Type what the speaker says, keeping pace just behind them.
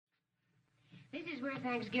This is where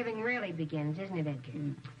Thanksgiving really begins, isn't it,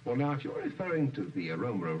 Edgar? Well, now, if you're referring to the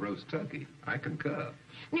aroma of roast turkey, I concur.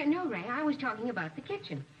 No, Ray, I was talking about the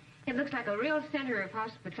kitchen. It looks like a real center of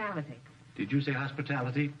hospitality. Did you say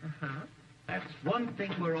hospitality? Uh-huh. That's one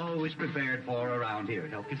thing we're always prepared for around here.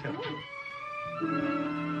 Help yourself.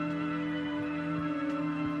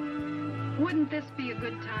 Wouldn't this be a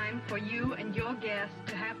good time for you and your guests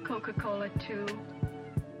to have Coca-Cola, too?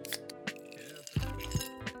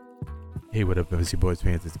 Hey, what up, MC Boys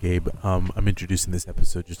fans? It's Gabe. I'm introducing this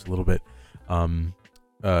episode just a little bit. First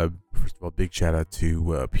of all, big shout out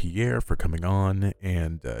to Pierre for coming on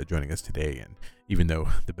and joining us today. And even though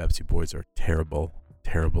the Pepsi Boys are terrible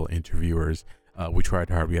interviewers, we tried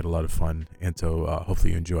hard. We had a lot of fun, and so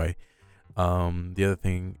hopefully you enjoy. The other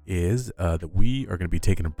thing is that we are going to be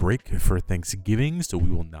taking a break for Thanksgiving, so we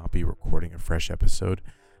will not be recording a fresh episode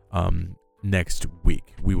next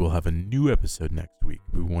week. We will have a new episode next week.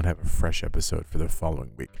 We won't have a fresh episode for the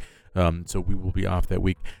following week. So we will be off that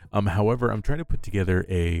week. However, I'm trying to put together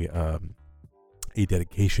a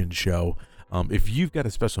dedication show. If you've got a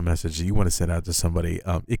special message that you want to send out to somebody,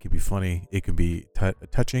 it can be funny, it can be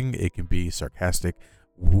touching, it can be sarcastic,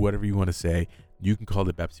 whatever you want to say. You can call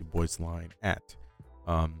the Pepsi Boys line at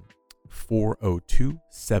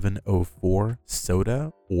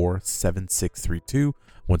 402-704-SODA or 7632.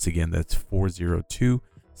 Once again, that's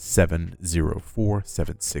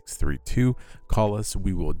 402-704-7632. Call us.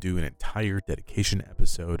 We will do an entire dedication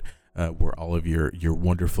episode where all of your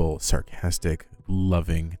wonderful, sarcastic,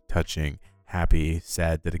 loving, touching, happy,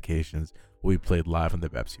 sad dedications will be played live on the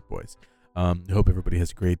Pepsi Boys. I hope everybody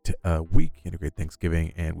has a great week and a great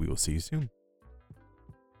Thanksgiving, and we will see you soon.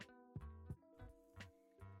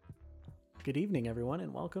 Good evening, everyone,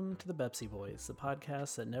 and welcome to the Pepsi Boys, the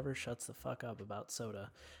podcast that never shuts the fuck up about soda.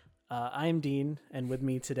 I am Dean, and with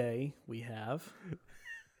me today we have...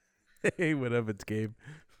 Hey, what up? It's Gabe.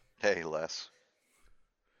 Hey, Les.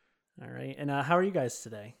 All right, and how are you guys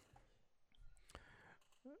today?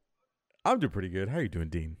 I'm doing pretty good. How are you doing,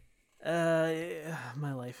 Dean?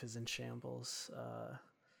 My life is in shambles,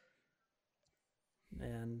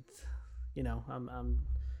 and you know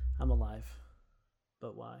I'm alive,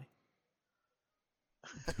 but why?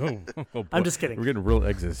 Oh, I'm just kidding. We're getting real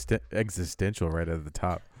existential right at the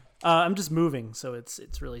top. I'm just moving, so it's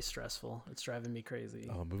really stressful. It's driving me crazy.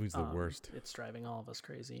 Oh, moving's the worst. It's driving all of us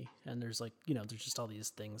crazy, and there's there's just all these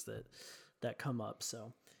things that come up.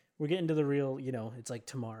 So we're getting to the real. It's like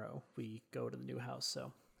tomorrow we go to the new house,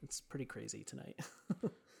 so it's pretty crazy tonight.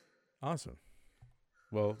 Awesome.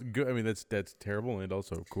 Well, good. I mean, that's terrible and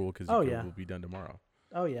also cool because we'll be done tomorrow.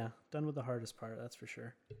 Oh yeah, done with the hardest part. That's for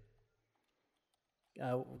sure.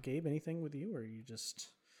 Gabe, anything with you, or you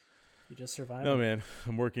just survived? No, man,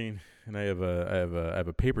 I'm working, and I have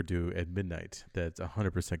a paper due at midnight that's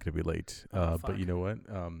 100% going to be late. But you know what?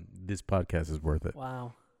 This podcast is worth it.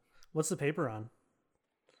 Wow, what's the paper on?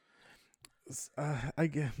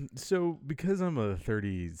 So because I'm a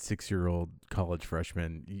 36-year-old college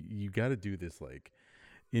freshman, you got to do this like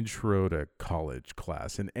intro to college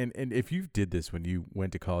class, and if you did this when you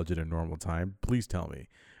went to college at a normal time, please tell me.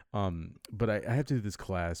 But I have to do this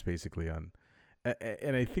class basically on,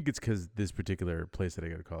 and I think it's because this particular place that I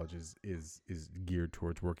go to college is geared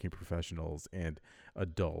towards working professionals and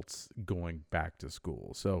adults going back to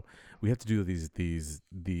school. So we have to do these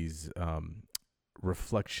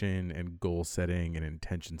reflection and goal setting and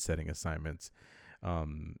intention setting assignments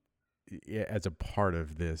as a part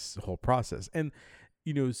of this whole process. And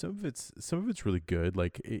some of it's really good.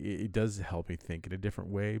 Like it does help me think in a different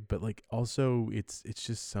way, but like also it's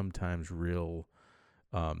just sometimes real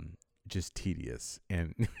just tedious,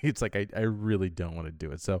 and it's like I really don't want to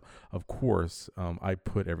do it. So of course I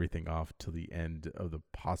put everything off till the end of the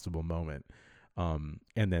possible moment, and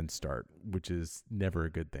then start, which is never a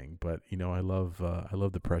good thing. But I love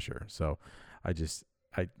the pressure. So I guess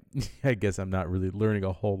I'm not really learning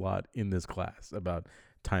a whole lot in this class about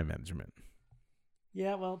time management.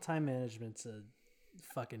 Yeah, well, time management's a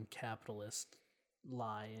fucking capitalist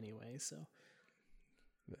lie anyway, so.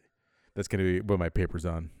 That's going to be what my paper's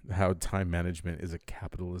on, how time management is a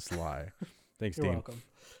capitalist lie. Thanks, You're Dean.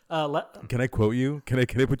 welcome. Can I quote you? Can I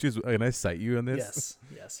cite you on this?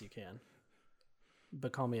 Yes, you can.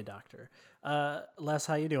 But call me a doctor. Les,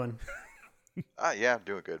 how you doing? Yeah, I'm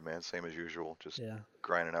doing good, man. Same as usual. Just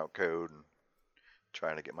grinding out code and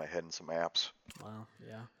trying to get my head in some apps. Wow,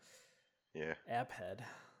 yeah. Yeah. App head.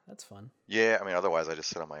 That's fun. Yeah, I mean, otherwise I just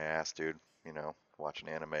sit on my ass, dude. Watching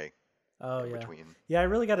anime. Oh yeah. Between. Yeah, I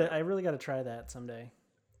really gotta try that someday.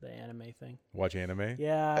 The anime thing. Watch anime?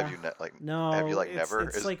 Yeah. Have you No. Have you never?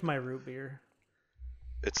 It's like my root beer.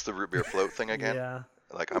 It's the root beer float thing again. Yeah.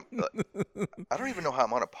 Like I don't even know how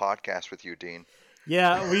I'm on a podcast with you, Dean.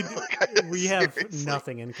 Yeah, Like, we have seriously.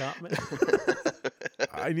 nothing in common.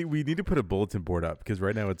 We need to put a bulletin board up because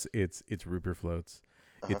right now it's root beer floats.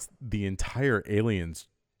 It's the entire Aliens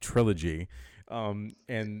trilogy, and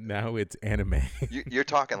now it's anime. You're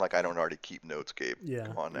talking like I don't already keep notes, Gabe. Yeah.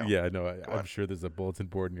 Come on now. Yeah, no, I'm on. sure there's a bulletin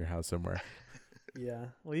board in your house somewhere. Yeah.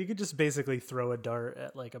 Well, you could just basically throw a dart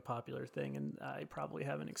at like a popular thing, and I probably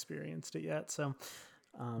haven't experienced it yet. So,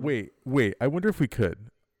 Wait. I wonder if we could,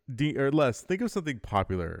 Dean or Les, think of something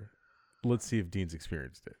popular. Let's see if Dean's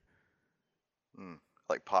experienced it.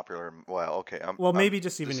 Like popular. Well, okay. maybe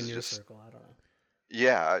just even this in is your just- circle. I don't know.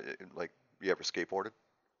 Yeah, like you ever skateboarded?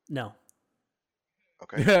 No.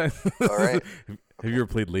 Okay. Yeah. All right. Have you ever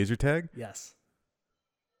played laser tag? Yes.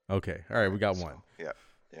 Okay. All right. We got So, one. yeah.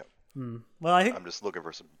 Well, I'm just looking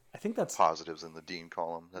for some I think that's positives in the Dean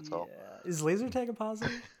column. That's all. Is laser tag a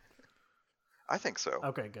positive? I think so.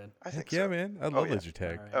 Okay, good. I think Heck yeah, so. man. I love yeah. laser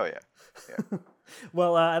tag. All Oh right. yeah.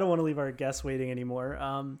 Well, I don't want to leave our guests waiting anymore.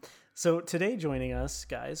 So today joining us,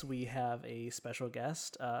 guys, we have a special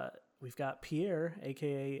guest. We've got Pierre,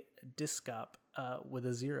 aka Discop, with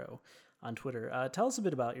a 0 on Twitter. Tell us a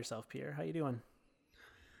bit about yourself, Pierre. How you doing?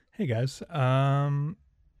 Hey guys,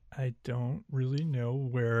 I don't really know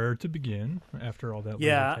where to begin after all that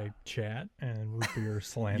laser tag chat and root beer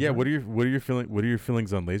slander. Yeah, what are your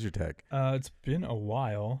feelings on laser tag? It's been a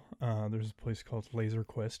while. There's a place called Laser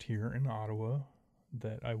Quest here in Ottawa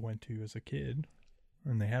that I went to as a kid,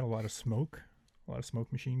 and they had a lot of smoke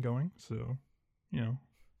machine going. So,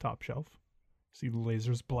 top shelf. See the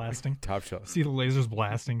lasers blasting. Top shelf. See the lasers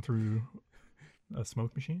blasting through a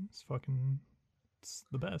smoke machine. It's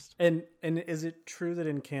the best. And is it true that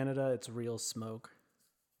in Canada it's real smoke?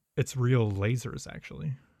 It's real lasers,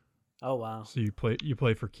 actually. Oh wow! So you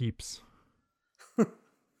play for keeps.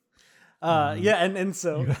 Yeah, and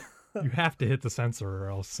so you have to hit the sensor or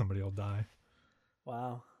else somebody will die.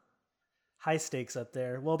 Wow, high stakes up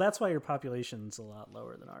there. Well, that's why your population's a lot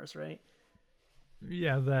lower than ours, right?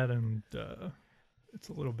 Yeah, that and it's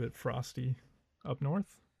a little bit frosty up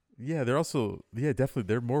north. Yeah, they're also definitely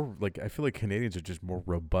they're more like I feel like Canadians are just more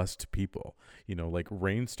robust people. Like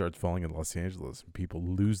rain starts falling in Los Angeles and people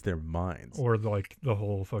lose their minds. Or like the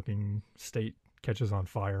whole fucking state catches on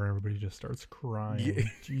fire and everybody just starts crying. Yeah.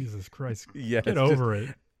 Jesus Christ. Yeah, Get over it.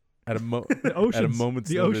 The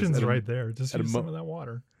ocean's right there. Just use some of that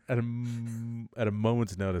water. At a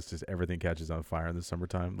moment's notice, just everything catches on fire in the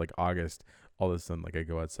summertime. Like August, all of a sudden, like I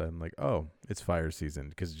go outside and like, oh, it's fire season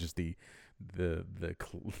because just the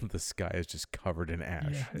sky is just covered in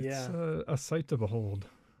ash. Yeah, it's a sight to behold,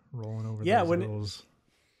 rolling over Yeah, those hills.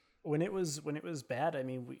 When it was bad, I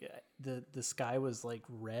mean, the sky was like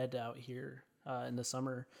red out here in the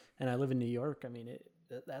summer, and I live in New York. I mean,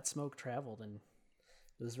 that smoke traveled, and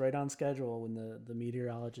it was right on schedule when the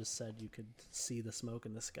meteorologist said you could see the smoke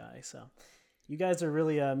in the sky. So you guys are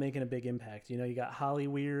really making a big impact. You got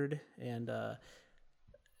Hollyweird, and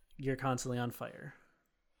you're constantly on fire.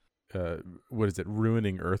 What is it?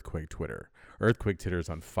 Ruining Earthquake Twitter. Earthquake Twitter is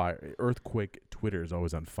on fire. Earthquake Twitter is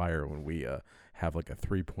always on fire when we have like a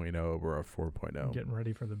 3.0 or a 4.0. Getting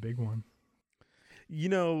ready for the big one.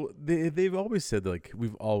 They've always said like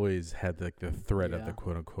we've always had like the threat of the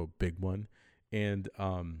quote unquote big one, and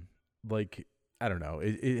like I don't know,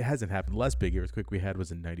 it hasn't happened. The last big earthquake we had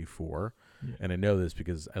was in '94, and I know this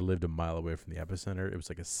because I lived a mile away from the epicenter. It was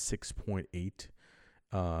like a 6.8.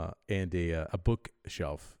 And a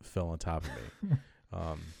bookshelf fell on top of me,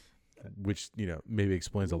 which maybe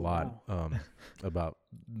explains a lot about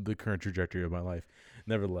the current trajectory of my life.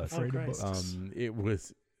 Nevertheless, it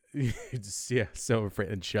was so afraid.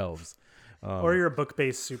 And shelves, or you're a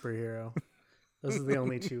book-based superhero. Those are the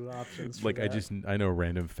only two options. Like I know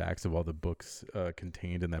random facts of all the books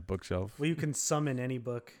contained in that bookshelf. Well, you can summon any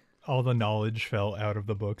book. All the knowledge fell out of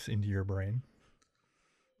the books into your brain.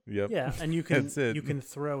 Yep. Yeah, and you can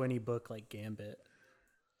throw any book like Gambit.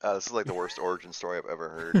 This is like the worst origin story I've ever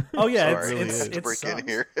heard. Oh yeah, Sorry, it's to break sucks. in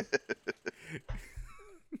here.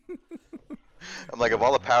 I'm like, of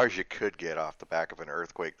all the powers you could get off the back of an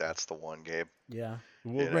earthquake, that's the one, Gabe. Yeah.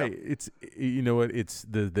 Well, right. It's it's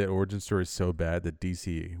the origin story is so bad that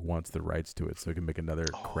DC wants the rights to it, so it can make another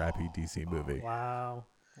crappy DC movie. Wow.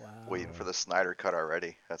 Waiting for the Snyder cut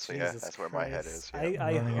already. That's where my head is.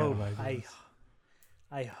 Yeah.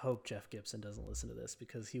 I hope Jeff Gibson doesn't listen to this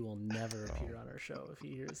because he will never appear on our show if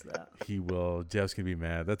he hears that. He will. Jeff's gonna be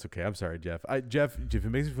mad. That's okay. I'm sorry, Jeff. Jeff, if it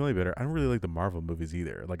makes me feel any better, I don't really like the Marvel movies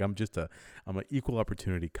either. Like I'm an equal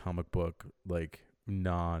opportunity comic book like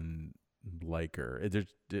non-liker.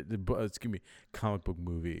 It's gonna be comic book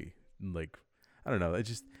movie like I don't know. It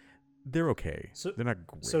just they're okay. So they're not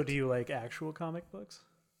great. So do you like actual comic books?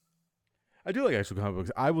 I do like actual comic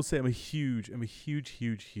books. I will say I'm a huge,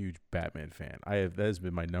 huge Batman fan. That has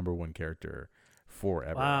been my number one character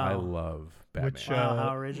forever. Wow. I love Batman. Wow,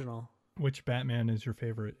 how original. Which Batman is your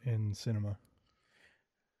favorite in cinema?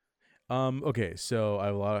 Okay, so I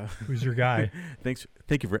have a lot of Who's your guy? Thank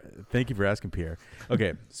you for asking, Pierre.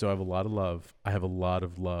 Okay, so I have a lot of love. I have a lot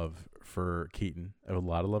of love for Keaton. I have a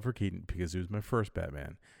lot of love for Keaton because he was my first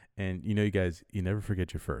Batman. And you know, you guys, you never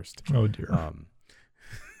forget your first. Oh dear.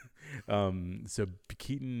 So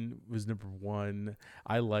Keaton was number one.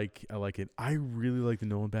 I like it. I really like the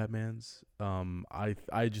Nolan Batmans.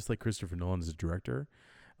 I just like Christopher Nolan as a director.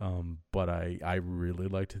 But I really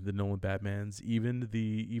liked the Nolan Batmans, even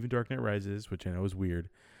Dark Knight Rises, which I know is weird.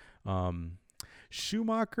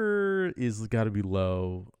 Schumacher is got to be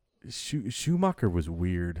low. Schumacher was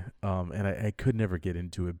weird. And I could never get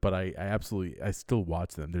into it, but I still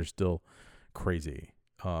watch them. They're still crazy.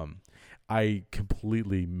 I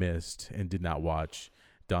completely missed and did not watch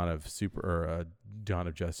Dawn of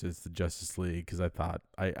Justice, the Justice League, because I thought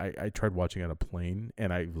I tried watching on a plane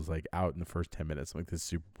and I was like out in the first 10 minutes. I'm like, this is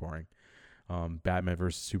super boring. Batman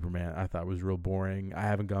versus Superman, I thought was real boring. I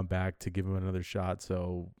haven't gone back to give him another shot,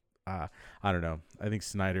 so I don't know. I think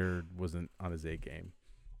Snyder wasn't on his A game.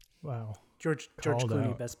 Wow. George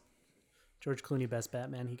Clooney best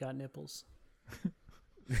Batman. He got nipples.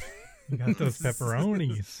 You got those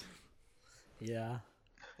pepperonis. Yeah.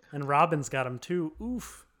 And Robin's got him too.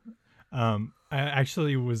 Oof. I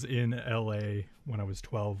actually was in LA when I was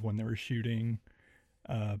 12 when they were shooting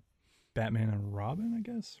Batman and Robin, I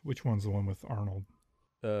guess. Which one's the one with Arnold?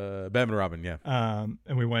 Batman and Robin, yeah.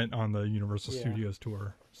 And we went on the Universal Studios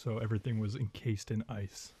tour, so everything was encased in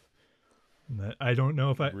ice. And that I don't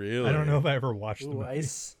know if I ever watched the movie,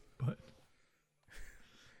 ice. But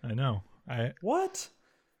I know. What?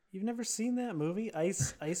 You've never seen that movie?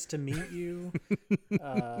 Ice to Meet You.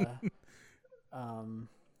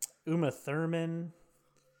 Uma Thurman.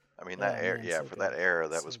 I mean, that era, for that era,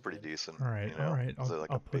 that was pretty decent. All right, you know? all right.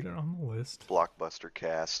 Like I'll put it on the list. Blockbuster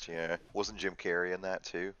cast, yeah. Wasn't Jim Carrey in that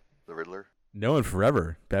too? The Riddler? No, and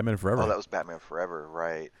Forever. Batman Forever. Oh, that was Batman Forever.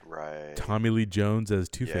 Right. Tommy Lee Jones as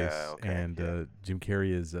Two-Face, Yeah, okay, and Jim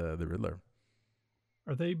Carrey as the Riddler.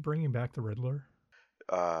 Are they bringing back the Riddler?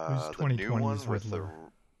 The new one with the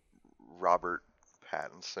Robert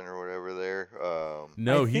Pattinson or whatever there.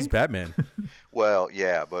 No, he's Batman. Well,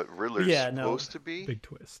 yeah, but Riddler's supposed to be. Big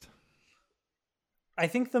twist. I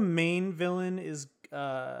think the main villain is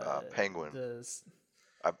Penguin.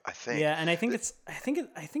 I think. Yeah, and I think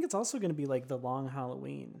it's also going to be like the Long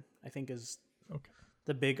Halloween. I think is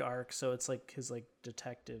the big arc. So it's like his like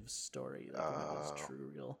detective story, like his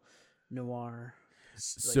true real noir,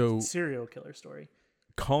 serial killer story.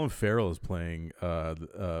 Colin Farrell is playing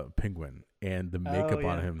Penguin, and the makeup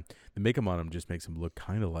on him just makes him look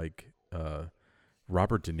kind of like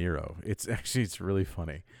Robert De Niro. It's really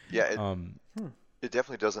funny. Yeah, it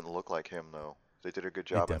definitely doesn't look like him though. They did a good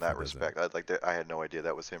job in that respect. I had no idea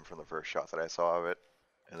that was him from the first shot that I saw of it,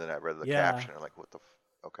 and then I read the caption and I'm like, what the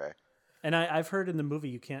okay. And I've heard in the movie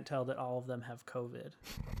you can't tell that all of them have COVID,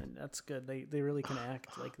 and that's good. They really can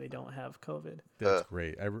act like they don't have COVID. That's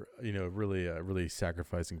great. Really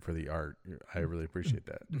sacrificing for the art. I really appreciate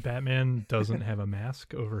that. Batman doesn't have a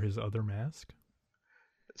mask over his other mask.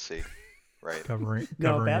 Let's see, right? Covering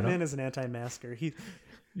Batman is an anti-masker. So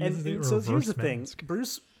here's the thing: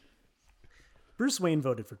 Bruce Wayne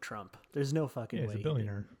voted for Trump. There's no fucking way. He's a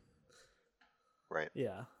billionaire. Right.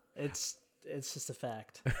 Yeah, it's just a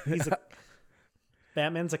fact.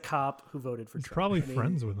 Batman's a cop who voted for Trump. He's probably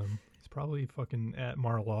friends with him. He's probably fucking at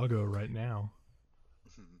Mar-a-Lago right now.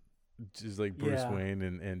 Just like Bruce Wayne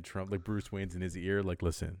and Trump. Like Bruce Wayne's in his ear. Like,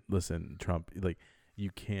 listen, Trump. Like, you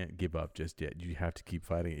can't give up just yet. You have to keep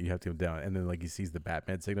fighting it. You have to go down. And then like he sees the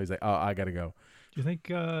Batman signal. He's like, oh, I gotta go. Do you think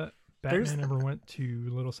Batman ever went to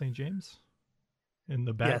Little St. James? In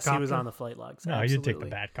the Batcopter? Yes, he was on the flight logs. No, absolutely. you'd take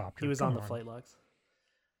the Batcopter. He was on the flight logs.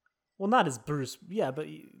 Well, not as Bruce. Yeah, but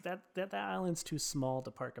that island's too small to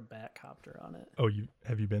park a Batcopter on it. Oh,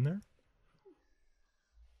 have you been there?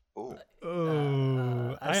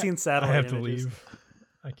 Oh, I've seen satellite I have images. to leave.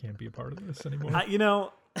 I can't be a part of this anymore.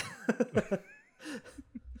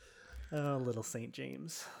 Little St.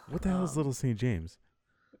 James. What the hell is Little St. James?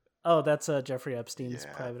 Oh, that's Jeffrey Epstein's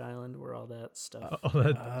private island where all that stuff.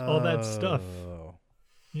 All that stuff.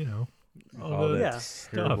 You know, all that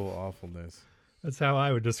terrible awfulness. That's how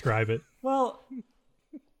I would describe it. Well,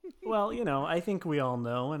 I think we all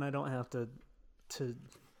know, and I don't have to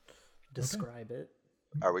describe it.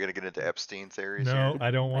 Are we gonna get into Epstein theories? No, here? I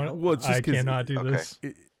don't want. I cannot do this.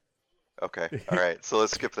 Okay. All right. So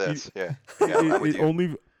let's skip this. Yeah. I'm with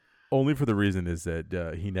you. Only for the reason is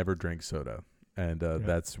that he never drank soda, and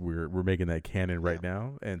that's we're making that canon right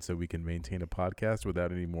now, and so we can maintain a podcast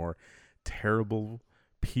without any more terrible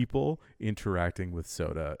people interacting with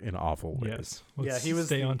soda in awful ways. Yes. Let's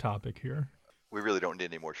stay on topic here. We really don't need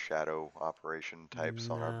any more shadow operation types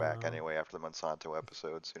on our back anyway after the Monsanto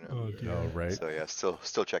episodes, you know. Oh, right. So yeah, still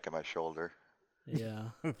checking my shoulder.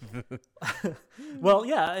 Yeah. Well,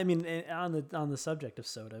 yeah. I mean, on the subject of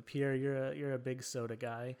soda, Pierre, you're a big soda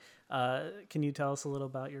guy. Can you tell us a little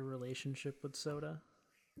about your relationship with soda?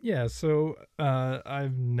 Yeah. So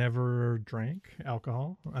I've never drank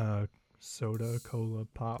alcohol, soda, cola,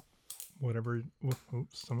 pop, whatever. Oops,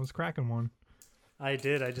 someone's cracking one. I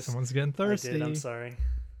did. Someone's getting thirsty. I'm sorry.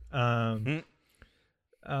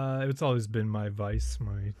 It's always been my vice,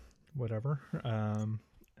 my whatever.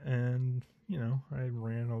 And you know, I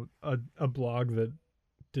ran a blog that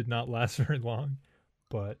did not last very long,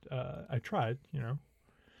 but I tried, you know,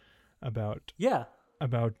 about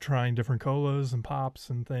trying different colas and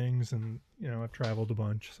pops and things, and you know, I've traveled a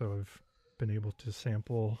bunch, so I've been able to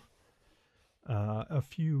sample a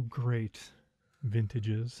few great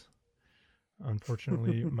vintages.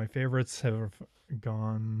 Unfortunately, my favorites have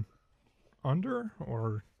gone under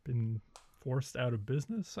or been forced out of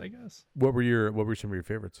business, I guess. What were some of your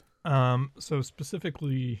favorites? So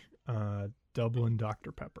specifically, Dublin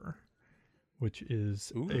Dr. Pepper, which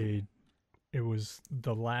is it was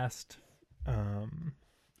the last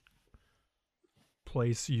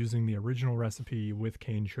place using the original recipe with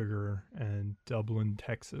cane sugar, and Dublin,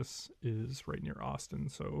 Texas is right near Austin.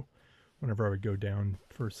 So whenever I would go down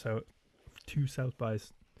for South by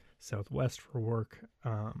Southwest for work,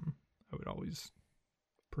 I would always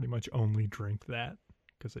pretty much only drink that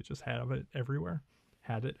because I just had it everywhere.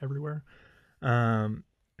 And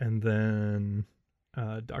then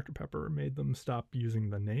Dr. Pepper made them stop using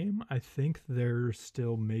the name. I think they're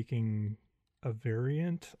still making a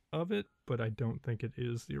variant of it, but I don't think it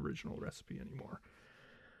is the original recipe anymore.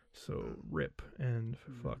 So rip and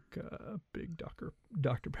fuck big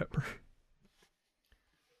Dr. Pepper.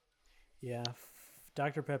 Yeah,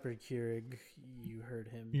 Dr. Pepper Keurig, you heard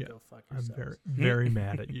him. Yeah, go fuck yourself. I'm very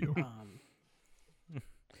mad at you.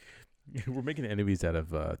 We're making enemies out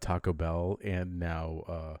of Taco Bell and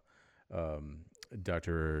now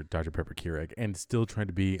Dr. Pepper Keurig, and still trying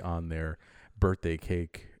to be on their birthday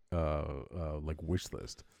cake like wish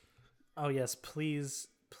list. Oh yes, please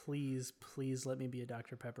let me be a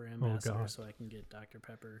Dr. Pepper ambassador so I can get Dr.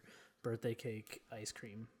 Pepper birthday cake ice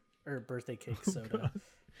cream or birthday cake soda.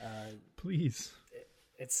 Please.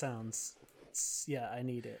 It sounds, I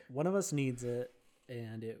need it. One of us needs it,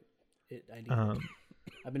 and I need it.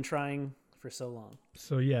 I've been trying for so long.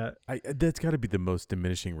 So yeah, that's got to be the most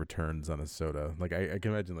diminishing returns on a soda. Like I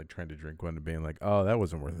can imagine like trying to drink one and being like, oh, that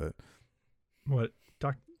wasn't worth it. What,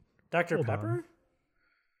 Dr. Pepper?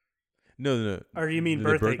 No. Or you mean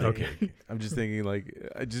birthday cake? Okay. I'm just thinking like,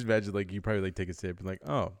 I just imagine like you probably like take a sip and like,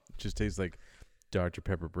 oh, it just tastes like Dr.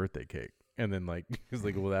 Pepper birthday cake, and then like it's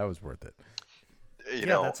like, well, that was worth it. You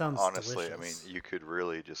know, that sounds honestly, delicious. I mean, you could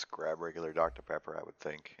really just grab regular Dr. Pepper, I would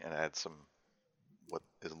think, and add some what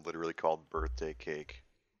is literally called birthday cake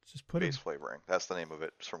just put base flavoring. That's the name of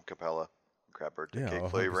it. It's from Capella. Grab birthday cake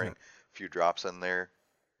 100%. flavoring, a few drops in there,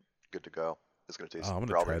 good to go. It's going to taste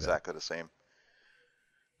probably exactly the same.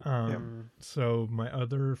 So my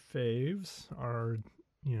other faves are,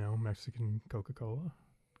 you know, Mexican Coca-Cola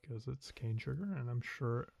because it's cane sugar, and I'm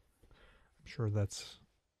sure that's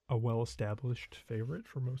a well-established favorite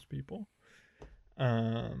for most people.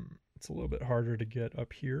 It's a little bit harder to get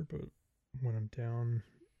up here, but when I'm down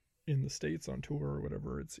in the States on tour or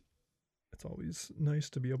whatever, it's always nice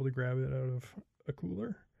to be able to grab it out of a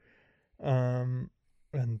cooler. And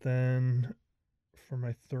then for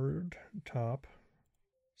my third top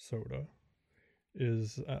soda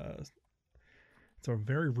is it's a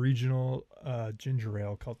very regional ginger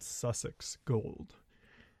ale called Sussex Gold,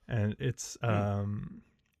 and it's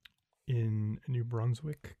in New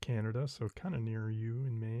Brunswick, Canada, so kind of near you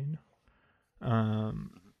in Maine.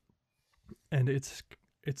 And it's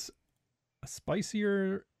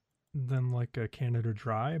spicier than like a Canada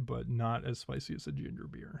Dry, but not as spicy as a ginger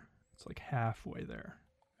beer. It's like halfway there,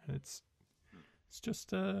 and it's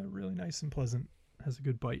just really nice and pleasant. Has a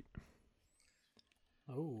good bite.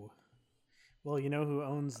 Oh, well, you know who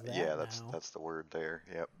owns that? Yeah, that's the word there.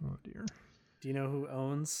 Yep. Oh dear. Do you know who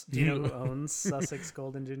owns Sussex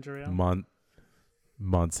Golden Ginger Ale?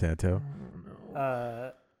 Monsanto. Oh,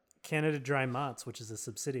 no. Canada Dry Mott's, which is a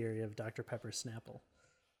subsidiary of Dr. Pepper Snapple.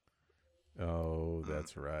 Oh,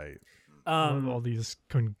 that's right. all these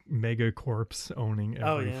mega corps owning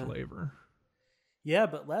every flavor. Yeah,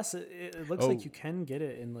 but Les, it looks like you can get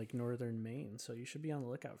it in like northern Maine, so you should be on the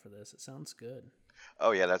lookout for this. It sounds good.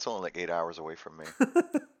 Oh yeah, that's only like 8 hours away from me.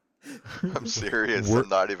 I'm serious. I'm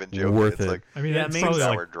not even joking. Worth it's like it's probably an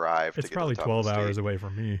 6-hour drive. It's probably 12 hours away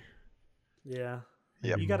from me. Yeah.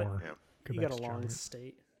 Yeah. You got a long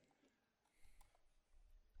state.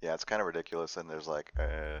 Yeah, it's kind of ridiculous, and there's like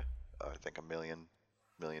I think 1.2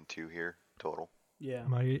 million here total. Yeah.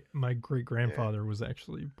 My great grandfather was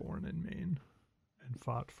actually born in Maine and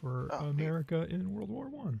fought for America in World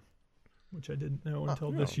War I, which I didn't know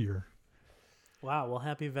until this year. Wow. Well,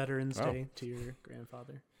 happy Veterans Day to your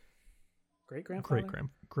grandfather. Great grandfather.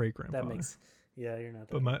 Great grandfather. That makes you're not.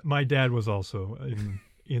 But my dad was also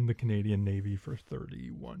in the Canadian Navy for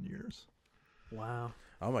 31 years. Wow.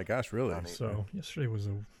 Oh my gosh, really? So yesterday was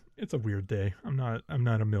it's a weird day. I'm not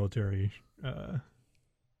a military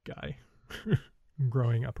guy.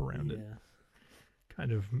 Growing up around it.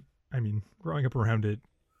 Kind of, growing up around it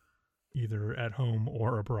either at home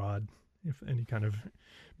or abroad. If any kind of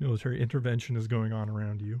military intervention is going on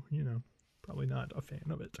around you, probably not a fan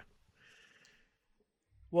of it.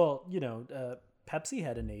 Well, Pepsi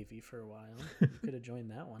had a Navy for a while. You could have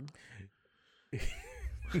joined that one.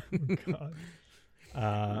 God.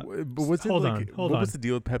 But what's hold on. What was the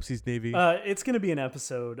deal with Pepsi's Navy? It's going to be an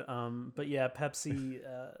episode. But yeah, Pepsi,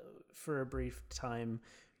 for a brief time,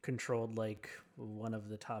 controlled like one of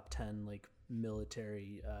the top 10 like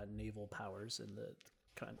military naval powers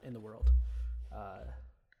in the world.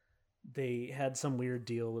 They had some weird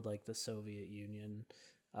deal with like the Soviet Union,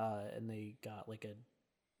 and they got like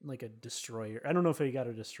a destroyer. I don't know if they got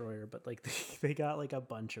a destroyer, but like they got like a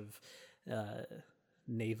bunch of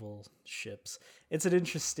naval ships. It's an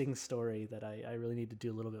interesting story that I really need to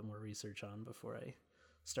do a little bit more research on before I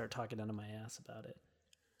start talking out of my ass about it.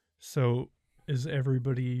 So is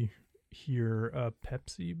everybody here a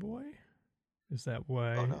Pepsi boy? Is that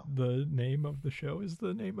why the name of the show is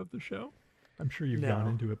the name of the show? I'm sure you've gone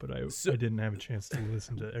into it, but I didn't have a chance to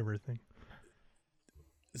listen to everything.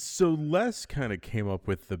 So Les kind of came up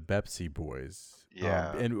with the Pepsi Boys.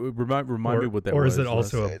 Yeah. And remind me what that was. Or is it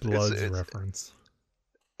also a Bloods reference?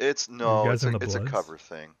 It's a cover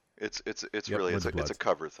thing. It's really a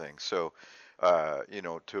cover thing. So,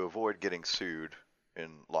 to avoid getting sued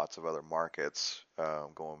in lots of other markets,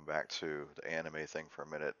 going back to the anime thing for a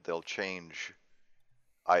minute, they'll change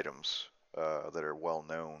items that are well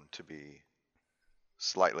known to be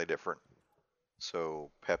slightly different. So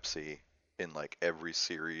Pepsi, in like every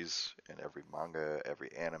series, in every manga,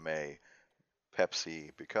 every anime, Pepsi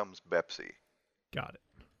becomes Bepsi. Got it.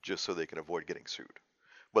 Just so they can avoid getting sued.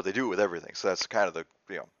 But they do it with everything. So that's kind of the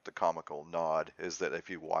comical nod, is that if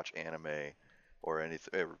you watch anime or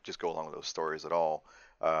anything, just go along with those stories at all,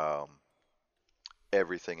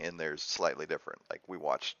 everything in there is slightly different. Like we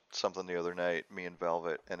watched something the other night, me and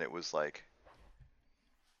Velvet, and it was like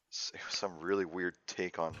some really weird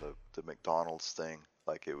take on the McDonald's thing.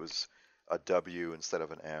 Like it was a W instead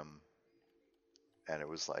of an M, and it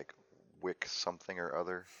was like Wick something or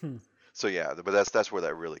other. So yeah, but that's where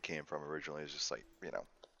that really came from originally. It's just like,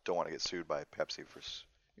 don't want to get sued by Pepsi for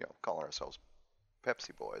calling ourselves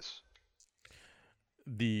Pepsi Boys.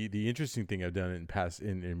 The interesting thing I've done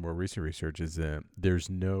in more recent research is that there's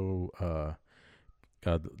no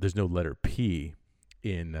letter P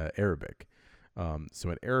in Arabic. So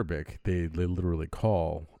in Arabic, they literally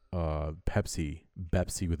call Pepsi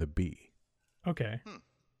Bepsi with a B. Okay.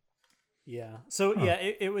 Yeah. So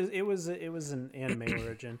it was an anime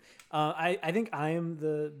origin. I think I am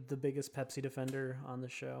the biggest Pepsi defender on the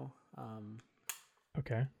show.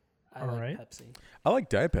 Okay. I like Pepsi. I like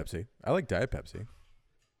Diet Pepsi.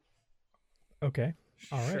 Okay.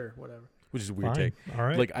 All right. Sure. Whatever. Which is a weird take. All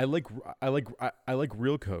right. Like I like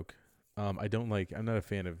real Coke. I'm not a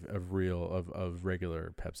fan of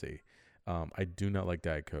regular Pepsi. I do not like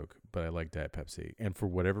Diet Coke, but I like Diet Pepsi. And for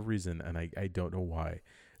whatever reason, and I don't know why,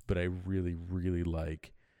 but I really, really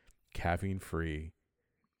like caffeine-free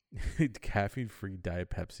Diet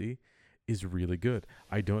Pepsi is really good.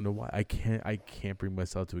 I don't know why. I can't bring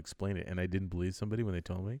myself to explain it, and I didn't believe somebody when they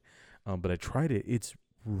told me. But I tried it. It's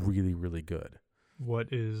really, really good.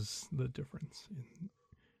 What is the difference?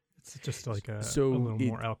 It's just like a little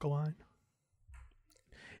more alkaline.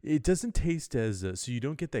 It doesn't taste as so you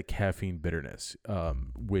don't get that caffeine bitterness,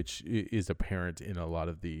 which is apparent in a lot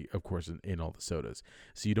of of course, in all the sodas.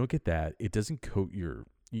 So you don't get that. It doesn't coat your,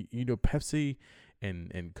 Pepsi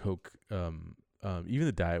and Coke, even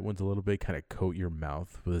the diet ones a little bit kind of coat your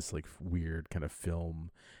mouth with this like weird kind of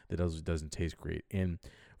film that doesn't taste great. And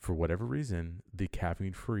for whatever reason, the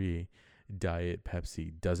caffeine free Diet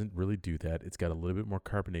Pepsi doesn't really do that. It's got a little bit more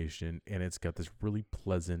carbonation, and it's got this really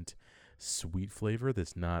pleasant sweet flavor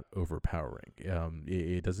that's not overpowering.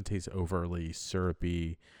 It doesn't taste overly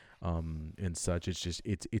syrupy and such. It's just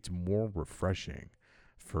it's more refreshing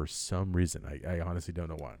for some reason. I honestly don't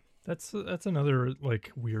know why. That's another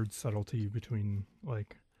like weird subtlety between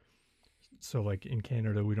like, so like in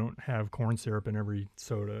Canada we don't have corn syrup in every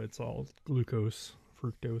soda. It's all glucose,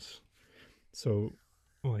 fructose. So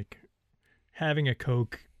like having a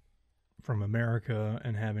Coke from America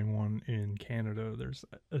and having one in Canada, there's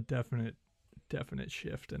a definite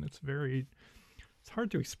shift, and it's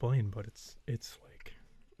hard to explain, but it's like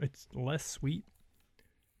it's less sweet,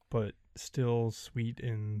 but still sweet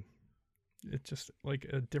in it's just like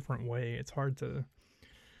a different way. It's hard to.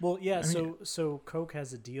 Well, yeah. So Coke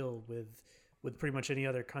has a deal with pretty much any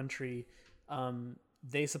other country.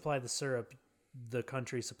 They supply the syrup, the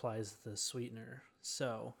country supplies the sweetener.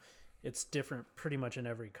 So it's different pretty much in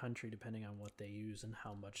every country depending on what they use and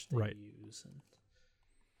how much they use. And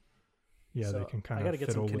yeah, so they can kind of. I got to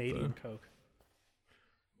get some Canadian Coke.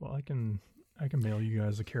 Well, I can mail you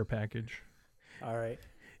guys a care package. All right.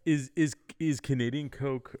 Is Canadian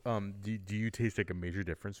Coke? Do you taste like a major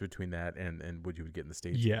difference between that and what you would get in the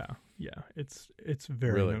States? Yeah. It's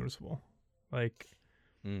very noticeable. Like,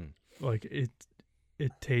 like it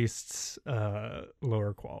tastes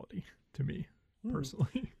lower quality to me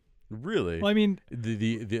personally. Really? Well, I mean,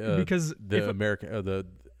 because the American the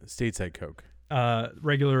stateside Coke,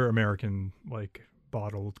 regular American like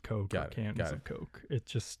bottled Coke or cans of Coke. It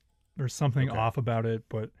just there's something off about it.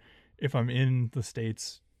 But if I'm in the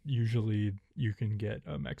States, usually you can get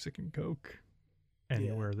a Mexican Coke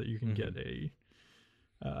anywhere that you can get a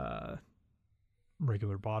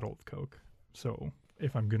regular bottled Coke. So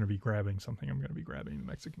if I'm going to be grabbing something, I'm going to be grabbing the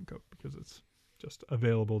Mexican Coke because it's just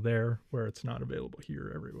available there where it's not available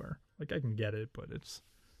here everywhere. Like I can get it, but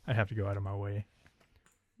I have to go out of my way.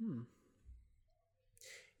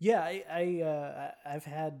 Yeah, I've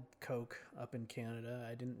had Coke up in Canada.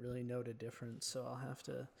 I didn't really note a difference, so I'll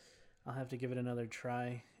have to give it another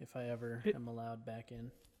try if I ever am allowed back in.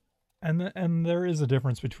 And there is a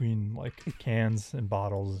difference between like cans and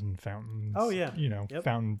bottles and fountains. Oh yeah,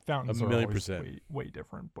 fountains are always way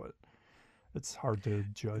different, but it's hard to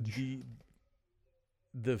judge.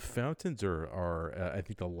 The fountains are I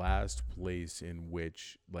think the last place in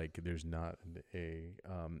which like there's not a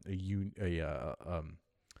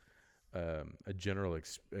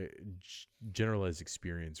generalized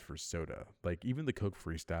experience for soda. Like even the Coke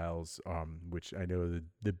Freestyles, which I know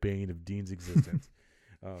the bane of Dean's existence,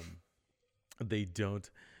 they don't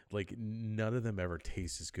like none of them ever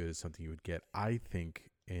taste as good as something you would get. I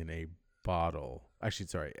think in a bottle. Actually,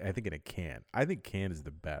 sorry, I think in a can. I think can is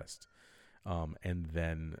the best, and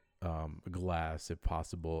then glass if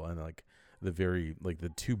possible, and like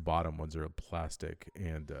the two bottom ones are a plastic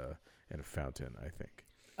and a fountain. I think.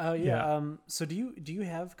 Oh yeah. So do you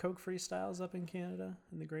have Coke Freestyles up in Canada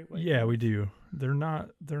in the Great White? Yeah, we do. They're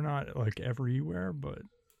not like everywhere, but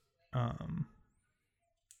they're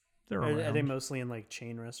around. Are they mostly in like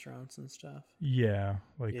chain restaurants and stuff? Yeah,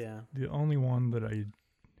 the only one that I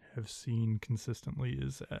have seen consistently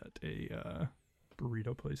is at a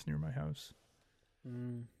burrito place near my house.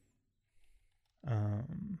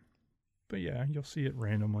 But yeah, you'll see it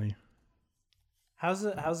randomly. How's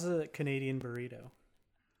a Canadian burrito?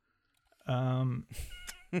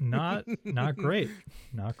 Not great,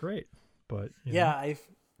 but I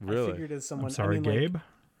figured as someone. I'm sorry, Gabe.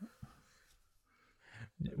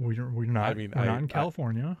 We're not. I mean, we're not in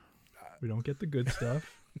California. We don't get the good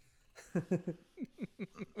stuff.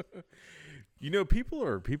 You know, people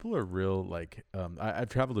are real. Like, I've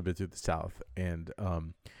traveled a bit through the South, and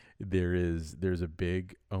there's a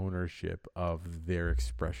big ownership of their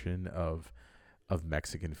expression of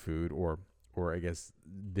Mexican food, or I guess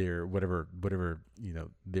their whatever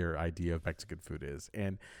their idea of Mexican food is.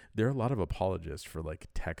 And there are a lot of apologists for like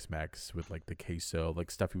Tex-Mex with like the queso,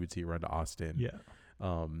 like stuff you would see around Austin. Yeah.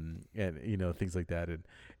 And things like that,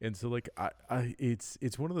 and so like I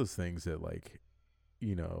it's one of those things that like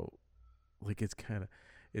like it's kind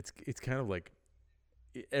of like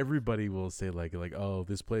everybody will say like oh,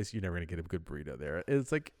 this place you're never gonna get a good burrito there.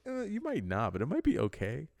 It's like you might not, but it might be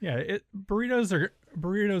okay. Yeah,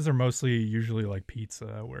 burritos are mostly usually like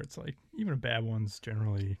pizza, where it's like even a bad one's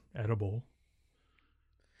generally edible.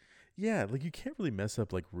 Yeah, like you can't really mess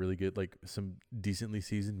up like really good, like some decently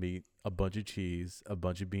seasoned meat, a bunch of cheese, a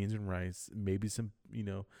bunch of beans and rice, maybe some,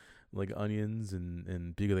 like onions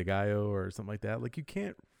and pico de gallo or something like that. Like you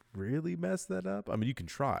can't really mess that up. I mean, you can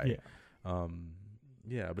try. Yeah.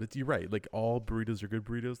 Yeah, but you're right. Like all burritos are good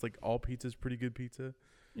burritos. Like all pizza is pretty good pizza.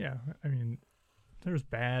 Yeah, I mean, there's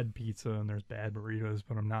bad pizza and there's bad burritos,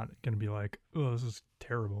 but I'm not gonna be like, oh, this is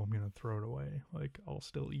terrible, I'm gonna throw it away. Like I'll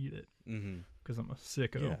still eat it because I'm a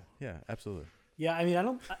sicko. Yeah, absolutely. Yeah, I mean, I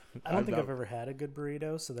don't think I've ever had a good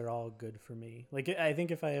burrito, so they're all good for me. Like, I think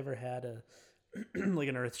if I ever had a like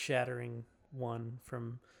an earth-shattering one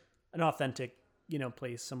from an authentic,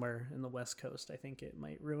 place somewhere in the West Coast, I think it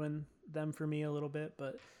might ruin them for me a little bit.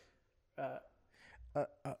 But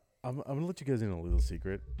I'm gonna let you guys in a little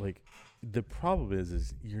secret. Like, the problem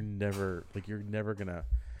is you're never gonna,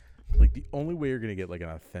 like, the only way you're gonna get like an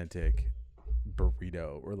authentic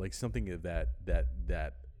burrito or like something of that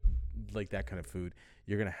like that kind of food,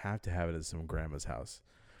 you're gonna have to have it at some grandma's house.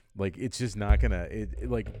 Like, it's just not gonna.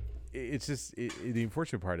 The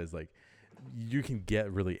unfortunate part is, like, you can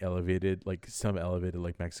get really elevated, like some elevated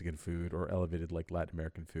like Mexican food or elevated like Latin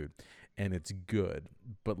American food, and it's good.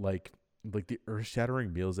 But like the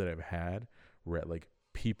earth-shattering meals that I've had were at like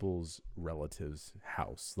people's relatives'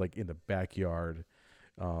 house, like in the backyard,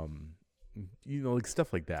 like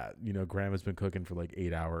stuff like that. Grandma's been cooking for like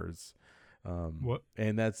 8 hours. What?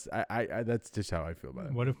 And that's that's just how I feel about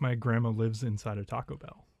it. What if my grandma lives inside a Taco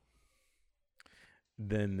Bell?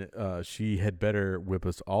 Then she had better whip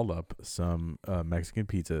us all up some Mexican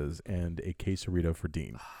pizzas and a quesarito for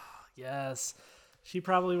Dean. Yes, she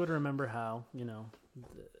probably would remember how.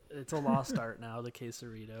 It's a lost art now, the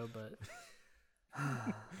quesarito, but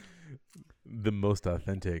the most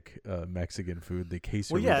authentic Mexican food, the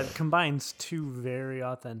quesarito. Well, yeah, it combines two very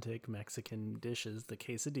authentic Mexican dishes, the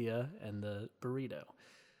quesadilla and the burrito.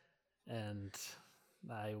 And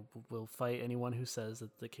I will fight anyone who says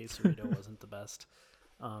that the quesarito wasn't the best.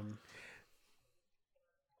 I'm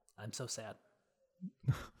so sad.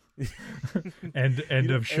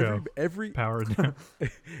 End of show. Every powered down.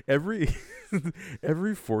 every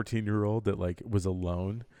 14-year-old that like was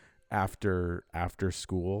alone after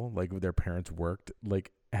school, like their parents worked,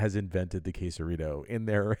 like has invented the quesarito in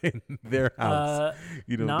their house.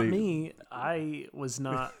 Not me. I was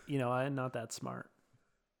not. I'm not that smart.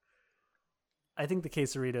 I think the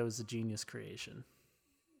quesarito is a genius creation.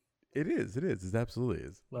 It is. It absolutely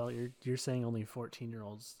is. Well, you're saying only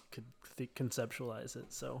 14-year-olds could conceptualize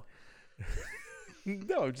it, so.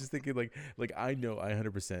 No, I'm just thinking like I know I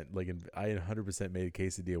 100% I 100% made a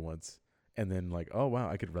quesadilla once, and then like, oh wow,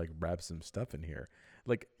 I could like wrap some stuff in here.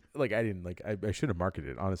 Like I didn't I should have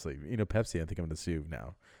marketed it, honestly. Pepsi, I think I'm gonna sue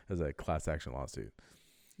now as a class action lawsuit.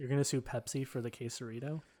 You're gonna sue Pepsi for the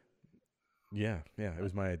quesarito? Yeah, it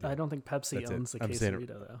was my idea. I don't think Pepsi owns the quesarito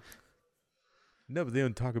though. No, but they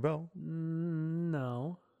own Taco Bell.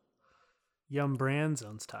 No. Yum Brands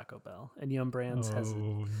owns Taco Bell, and Yum Brands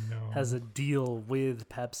has a deal with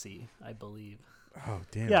Pepsi, I believe. Oh,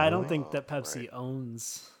 damn. Yeah, really? I don't think that Pepsi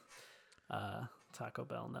owns Taco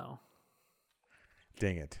Bell, no.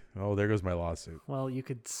 Dang it. Oh, there goes my lawsuit. Well, you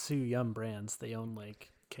could sue Yum Brands. They own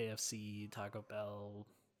like KFC, Taco Bell,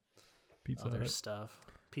 other stuff.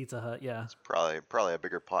 Pizza Hut, yeah. It's probably a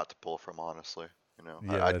bigger pot to pull from, honestly.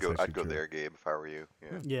 Yeah, I'd go there, Gabe, if I were you.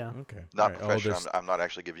 Yeah. Okay. Not professional. I'm not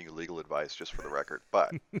actually giving you legal advice, just for the record.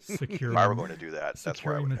 But if I were going to do that, that's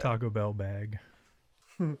where I would the Taco Bell bag.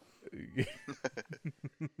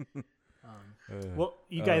 Well,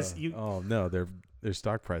 you guys, oh no, their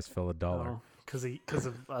stock price fell $1. Because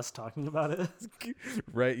of us talking about it.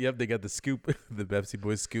 Right. Yep. They got the scoop, the Pepsi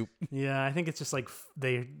Boys scoop. Yeah, I think it's just like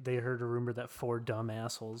they heard a rumor that 4 dumb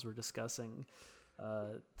assholes were discussing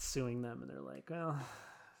suing them, and they're like, well,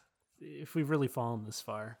 if we've really fallen this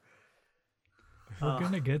far, we're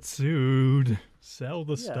gonna get sued. Sell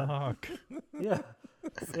the stock. Yeah,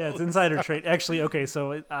 it's insider trade. Actually, okay,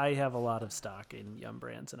 so I have a lot of stock in Yum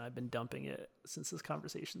Brands, and I've been dumping it since this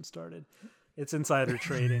conversation started. It's insider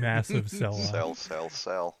trading. Massive sell.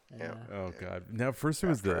 Sell. Yeah. Oh god. Now first it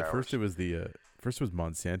was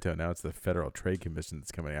Monsanto. Now it's the Federal Trade Commission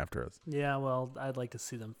that's coming after us. Yeah, well, I'd like to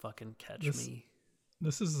see them fucking catch me.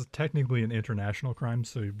 This is technically an international crime,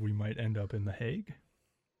 so we might end up in The Hague.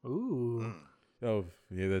 Ooh. Oh,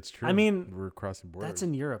 yeah, that's true. I mean, we're crossing borders. That's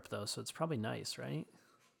in Europe, though, so it's probably nice, right?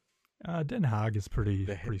 Den Haag is pretty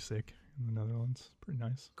sick in the Netherlands. Pretty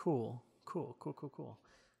nice. Cool.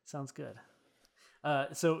 Sounds good.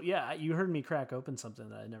 So, yeah, you heard me crack open something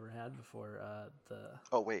that I never had before.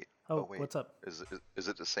 Oh, wait. What's up? Is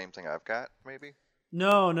it the same thing I've got, maybe?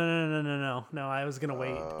 No. No, I was going to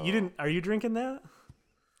wait. You didn't? Are you drinking that?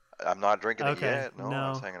 I'm not drinking it yet. No,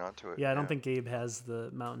 I was hanging on to it. Yeah, I don't think Gabe has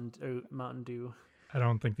the Mountain Dew. I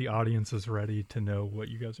don't think the audience is ready to know what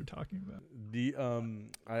you guys are talking about.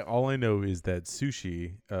 All I know is that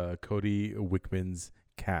Sushi, Cody Wickman's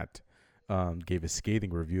cat, gave a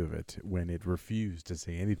scathing review of it when it refused to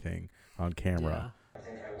say anything on camera. Yeah.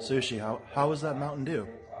 Sushi, how was that Mountain Dew?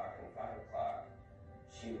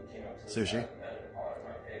 Sushi,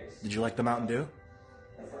 did you like the Mountain Dew?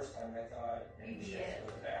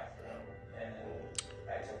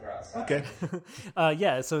 Okay.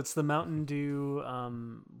 Yeah, so it's the Mountain Dew,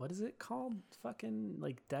 what is it called? Fucking,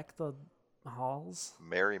 like, Deck the Halls?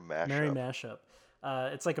 Merry Mashup. Merry Mashup.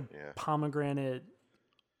 It's like a pomegranate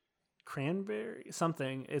cranberry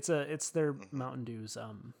something. It's their Mountain Dew's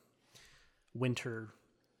winter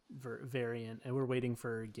variant, and we're waiting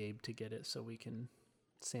for Gabe to get it so we can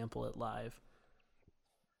sample it live.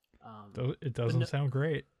 It doesn't sound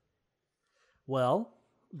great. Well,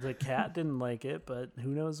 the cat didn't like it, but who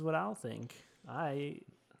knows what I'll think.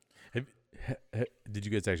 Did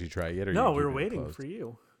you guys actually try it yet? Or no, we were waiting for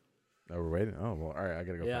you. Oh, we're waiting? Oh, well, all right. I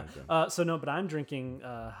got to go find it then. So, no, but I'm drinking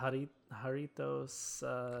Jarritos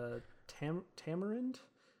tamarind.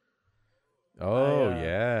 Oh,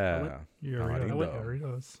 yeah.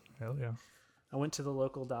 Jarritos. Hell yeah. I went to the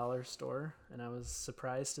local dollar store, and I was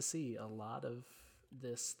surprised to see a lot of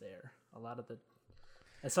this there. A lot of the...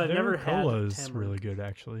 So I've never had cola's really good,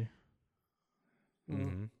 actually.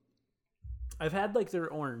 Mm-hmm. I've had like their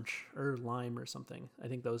orange or lime or something. I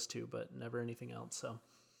think those two, but never anything else. So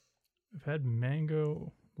I've had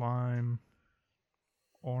mango, lime,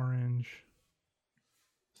 orange.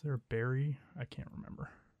 Is there a berry? I can't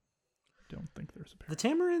remember. I don't think there's a berry.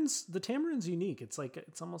 The tamarin's unique. It's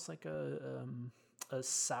almost like a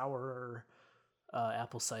sour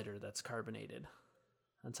apple cider that's carbonated.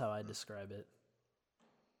 That's how I describe it.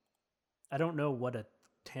 I don't know what a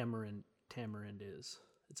tamarind is.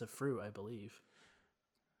 It's a fruit, I believe.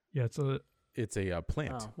 Yeah, it's a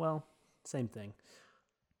plant. Oh, well, same thing.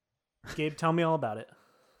 Gabe, tell me all about it.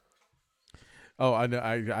 Oh, I know.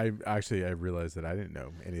 I actually realized that I didn't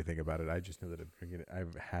know anything about it. I just know that I'm drinking it.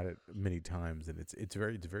 I've had it many times, and it's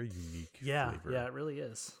very unique. Flavor. Yeah, it really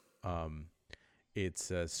is.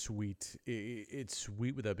 It's sweet. It's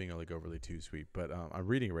sweet without being like overly too sweet. But I'm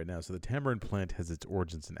reading it right now. So the tamarind plant has its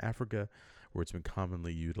origins in Africa, where it's been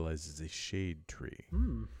commonly utilized as a shade tree.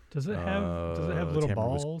 Does it have little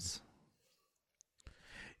balls?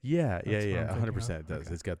 Yeah, 100%. It does.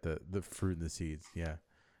 Okay. It's got the fruit and the seeds. Yeah,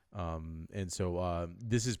 and so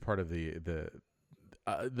this is part of the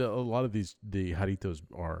a lot of the jarritos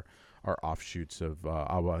are offshoots of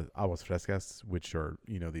aguas frescas, which are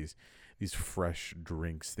these fresh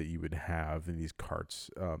drinks that you would have in these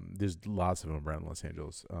carts. There's lots of them around Los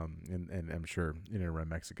Angeles, and I'm sure in and around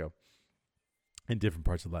Mexico, in different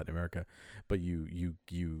parts of Latin America. But you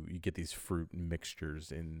get these fruit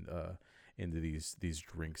mixtures into these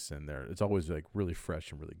drinks, and it's always like really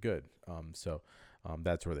fresh and really good. So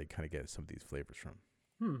that's where they kind of get some of these flavors from.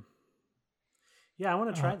 Yeah, I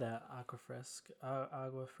want to try that agua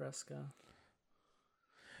fresca.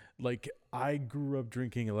 Like, I grew up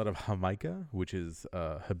drinking a lot of Jamaica, which is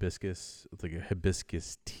hibiscus. It's like a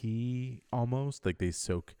hibiscus tea almost. Like, they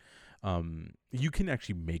soak. You can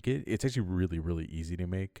actually make it. It's actually really, really easy to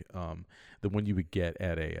make. The one you would get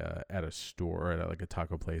at a store, at like a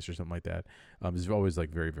taco place or something like that, is always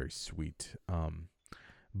like very, very sweet.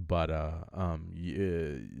 But the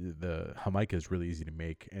Jamaica is really easy to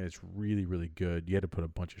make, and it's really, really good. You had to put a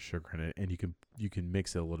bunch of sugar in it, and you can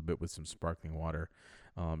mix it a little bit with some sparkling water.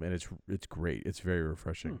 And it's great. It's very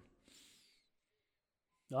refreshing.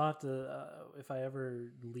 I'll have to, if I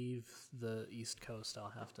ever leave the East Coast,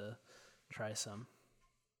 I'll have to try some.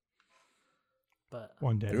 But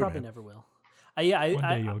one day, I probably never will. One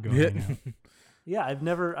day you'll go. Yeah, I've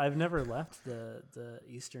never left the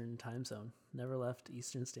Eastern time zone. Never left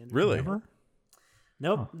Eastern Standard. Really? Never?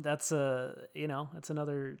 Nope. Huh. That's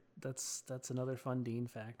that's another fun Dean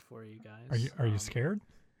fact for you guys. Are you scared?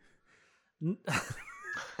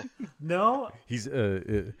 No. He's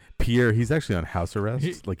Pierre. He's actually on house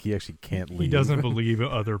arrest. He actually can't leave. He doesn't believe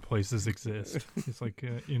other places exist. It's like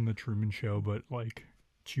in the Truman Show, but like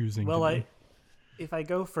choosing. Well, if I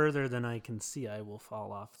go further than I can see, I will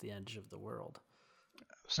fall off the edge of the world.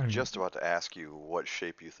 I was just about to ask you what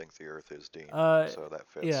shape you think the Earth is, Dean. So that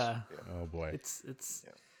fits. Yeah. Oh boy. It's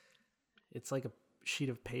like a sheet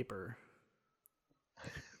of paper.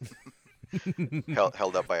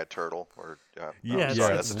 held up by a turtle, or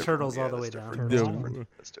it's turtles all the way down.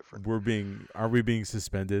 That's different. Are we being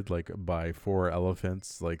suspended like by 4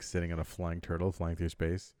 elephants, like sitting on a flying turtle flying through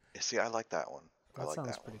space? See, I like that one. That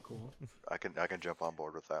sounds pretty cool. I can jump on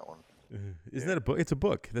board with that one. Isn't that a book? It's a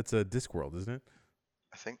book. That's a Discworld, isn't it?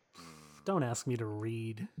 I think. Don't ask me to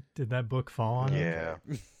read. Did that book fall on him? Yeah.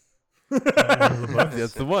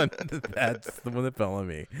 That's the one. That's the one that fell on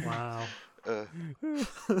me. Wow.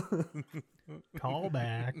 Call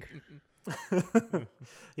back.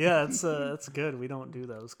 Yeah, that's good. We don't do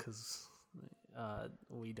those because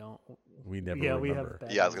we don't. We never. Yeah, remember. we have.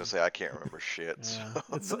 Bad Yeah, I was gonna say I can't remember shit. Yeah.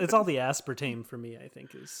 So. It's all the aspartame for me. I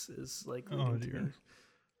think is like leading to dear.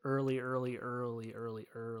 early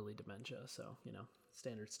dementia. So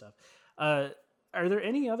standard stuff. Are there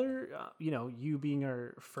any other you being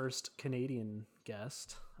our first Canadian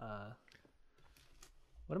guest?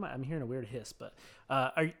 What am I? I'm hearing a weird hiss, but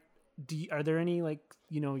are there any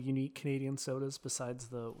unique Canadian sodas besides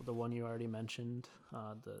the one you already mentioned,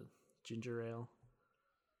 the ginger ale?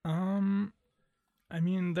 I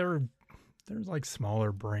mean there's like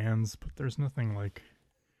smaller brands, but there's nothing like.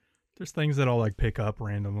 There's things that I'll like pick up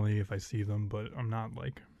randomly if I see them, but I'm not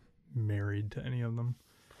like married to any of them.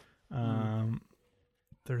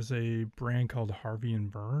 There's a brand called Harvey and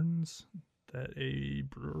Burns that a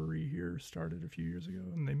brewery here started a few years ago,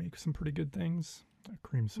 and they make some pretty good things. A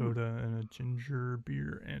cream soda and a ginger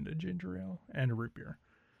beer and a ginger ale and a root beer.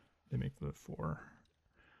 They make the 4.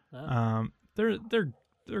 Oh. They're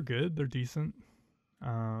good. They're decent.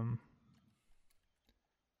 But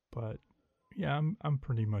yeah, I'm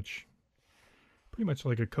pretty much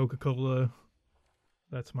like a Coca-Cola.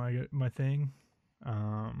 That's my thing.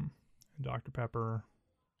 Dr. Pepper.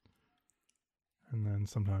 And then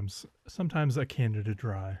sometimes a Canada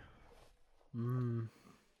Dry.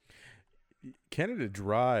 Canada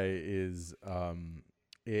Dry is I'm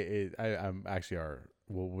actually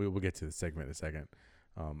we'll get to the segment in a second.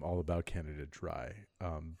 All about Canada Dry.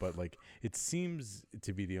 But like it seems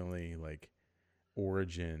to be the only like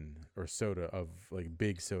origin or soda of like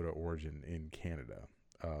big soda origin in Canada.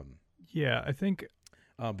 Yeah, I think.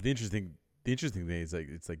 But the interesting thing is like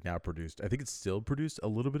it's like now produced. I think it's still produced a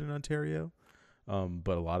little bit in Ontario,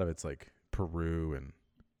 but a lot of it's like Peru and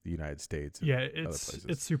the United States. And other places.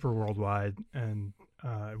 It's super worldwide, and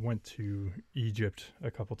I went to Egypt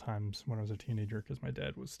a couple times when I was a teenager because my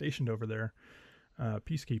dad was stationed over there,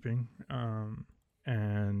 peacekeeping,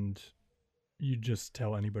 and. You just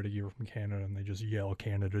tell anybody you're from Canada and they just yell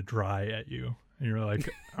Canada Dry at you. And you're like,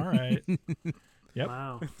 all right. Yep.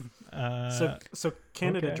 Wow. So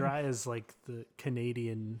Canada Dry is like the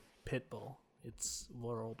Canadian Pitbull. It's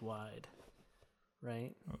worldwide.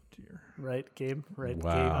 Right? Oh, dear. Right, Gabe? Right,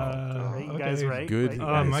 wow. Gabe? Right, you guys right? Good.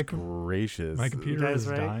 Right? Gracious. My computer is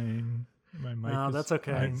right? dying. My mic no, is that's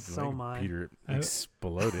okay. dying. So am I. Peter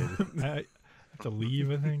exploded. I have to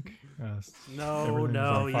leave, I think. No,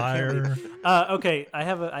 you can't leave. Okay, I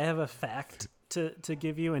have a fact to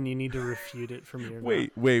give you, and you need to refute it from your.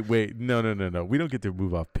 Wait. No. We don't get to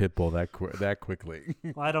move off Pitbull that quickly.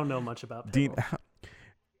 Well, I don't know much about Pitbull. Dean,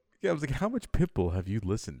 I was like, how much Pitbull have you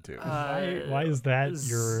listened to? Why is that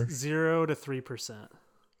your 0 to 3%?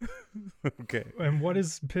 Okay. And what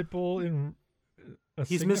is Pitbull in?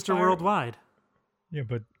 He's Mr. Worldwide. Yeah,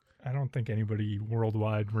 but I don't think anybody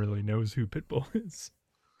worldwide really knows who Pitbull is.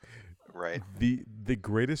 Right. The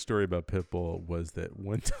greatest story about Pitbull was that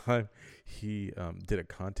one time he did a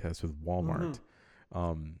contest with Walmart,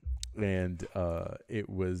 and it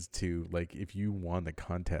was to like if you won the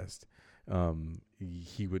contest,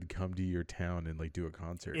 he would come to your town and like do a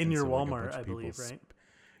concert in and your so, Walmart, I believe, right?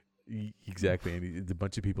 Exactly, and a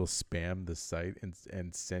bunch of people spammed the site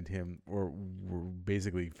and sent him, or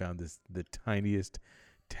basically found the tiniest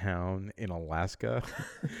town in Alaska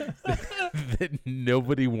that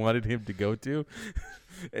nobody wanted him to go to,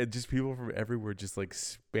 and just people from everywhere just like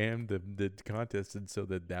spammed the contest, and so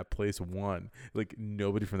that place won. Like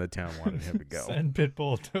nobody from the town wanted him to go. Send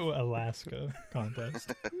Pitbull to Alaska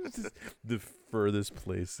contest. The furthest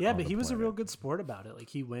place. Yeah, but he was a real good sport about it. Like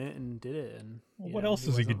he went and did it. And what else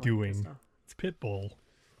is he doing? It's Pitbull.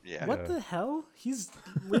 Yeah. What the hell? He's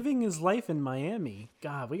living his life in Miami.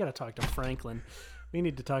 God, we got to talk to Franklin. We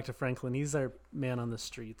need to talk to Franklin. He's our man on the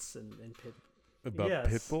streets and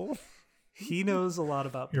Pitbull. He knows a lot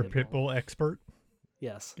about Your Pitbull expert.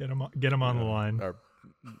 Yes. Get him on the line.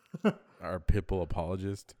 Our Pitbull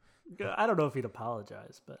apologist. I don't know if he'd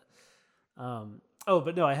apologize, but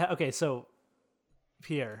but no, okay. So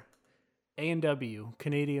Pierre, A&W,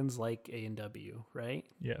 Canadians like A&W, right?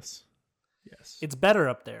 Yes. It's better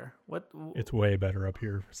up there. It's way better up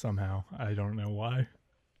here somehow. I don't know why.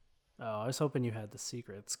 Oh, I was hoping you had the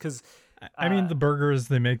secrets, because I mean the burgers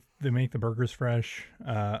they make the burgers fresh.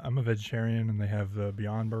 I'm a vegetarian, and they have the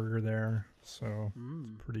Beyond Burger there, so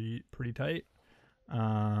it's pretty tight.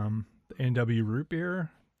 The A&W root beer,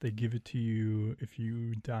 they give it to you if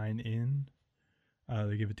you dine in.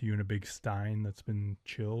 They give it to you in a big stein that's been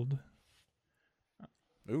chilled.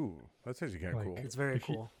 Ooh, that's actually kind of cool. It's very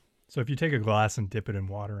cool. So if you take a glass and dip it in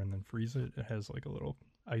water and then freeze it, it has like a little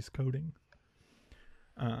ice coating.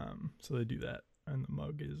 So they do that, and the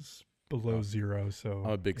mug is below zero, so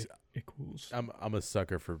I'm a big, it cools. I'm a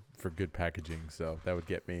sucker for good packaging, so that would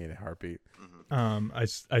get me in a heartbeat. I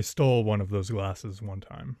stole one of those glasses one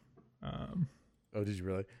time. Oh, did you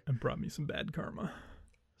really? And brought me some bad karma.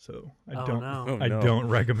 So I I don't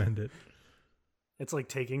recommend it. It's like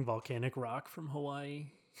taking volcanic rock from Hawaii.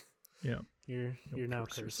 Yeah. You're now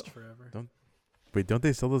cursed forever. Don't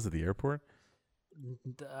they sell those at the airport?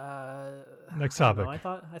 Next topic. I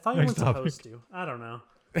thought you weren't supposed to. I don't know.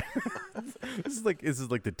 This is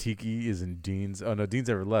like the tiki is in Dean's. Oh no, Dean's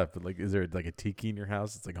never left. But like, is there like a tiki in your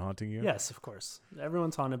house? It's like haunting you. Yes, of course.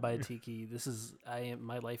 Everyone's haunted by a tiki.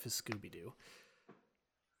 My life is Scooby Doo.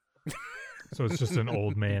 So it's just an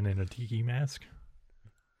old man in a tiki mask.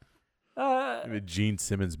 A Gene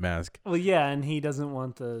Simmons mask. Well, yeah, and he doesn't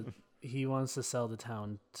want he wants to sell the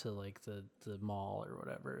town to like the mall or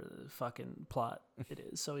whatever the fucking plot it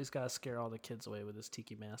is. So he's got to scare all the kids away with his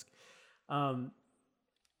tiki mask.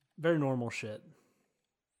 Very normal shit.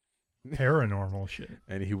 Paranormal shit.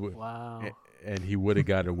 And he would. Wow. And he would have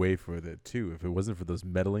got away with it too if it wasn't for those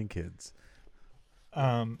meddling kids.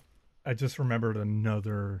 I just remembered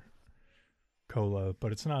another cola,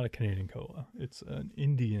 but it's not a Canadian cola. It's an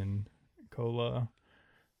Indian cola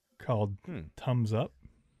called Thumbs Up,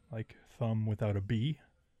 like thumb without a B.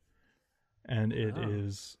 And it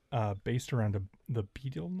is based around the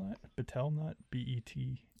betel nut,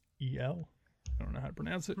 Betel. I don't know how to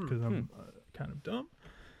pronounce it because I'm kind of dumb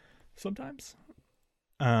sometimes.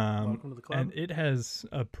 Welcome to the club. And it has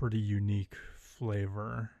a pretty unique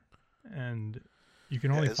flavor, and you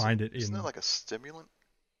can only find it in. Isn't it like a stimulant?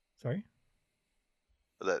 Sorry.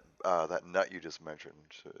 That nut you just mentioned,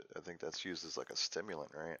 I think that's used as like a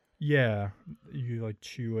stimulant, right? Yeah, you like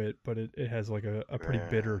chew it, but it has like a pretty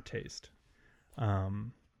bitter taste.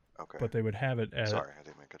 Okay. But they would have it at. Sorry, I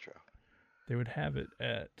didn't make a joke. They would have it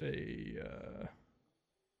at a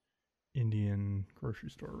Indian grocery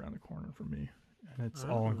store around the corner from me, and it's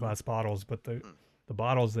all in glass bottles. But the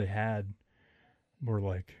bottles they had were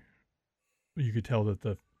like, you could tell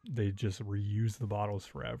that they just reuse the bottles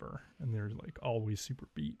forever, and they're like always super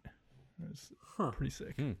beat. It's pretty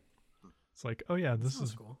sick. It's like, oh yeah, this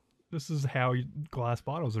is cool. This is how glass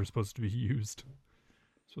bottles are supposed to be used.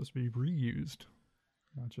 Supposed to be reused,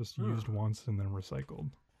 not just used once and then recycled.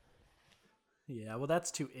 Yeah, well,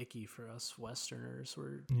 that's too icky for us Westerners.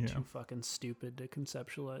 We're too fucking stupid to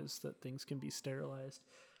conceptualize that things can be sterilized.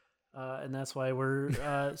 And that's why we're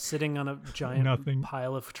sitting on a giant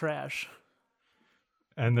pile of trash.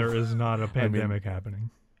 And there is not a pandemic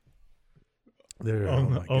happening. There,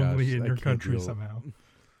 only in your country somehow.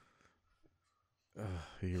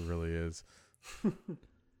 He really is.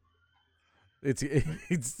 It's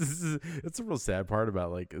a real sad part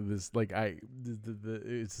about like this. Like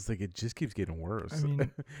it's just like it just keeps getting worse. I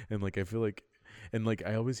mean, and like I feel like, and like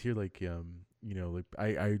I always hear like like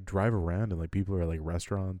I drive around and like people are like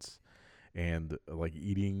restaurants and like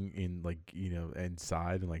eating in like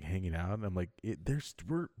inside and like hanging out, and I'm like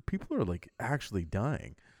people are like actually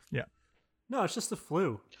dying. Yeah. No, it's just the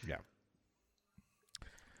flu. Yeah.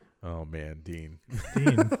 Oh man, Dean.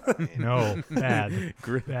 No, bad.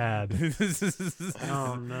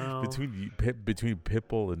 Oh no. Between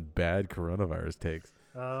Pitbull and bad coronavirus takes.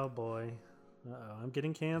 Oh boy. I'm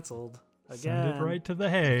getting canceled again. Send it right to the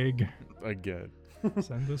Haag. Again.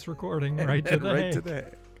 Send this recording right to the Haag. To the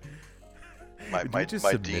Haag.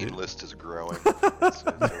 My Dean list is growing.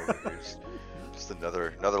 Just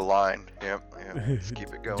another line. Yep. Let's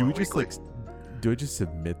keep it going. Do I just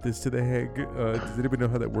submit this to the Haag? Does anybody know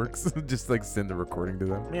how that works? Just like send the recording to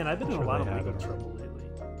them? Man, I've been in a lot of legal trouble lately.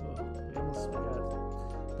 We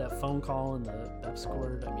got that phone call and the F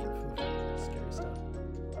squared. I mean, scary stuff.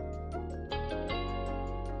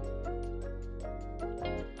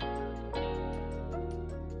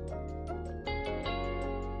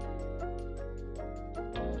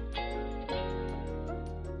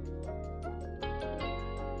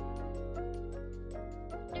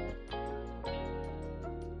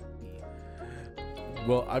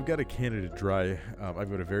 Well, I've got a Canada Dry. I've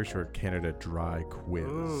got a very short Canada Dry quiz.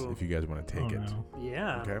 Ooh. If you guys want to take it. No.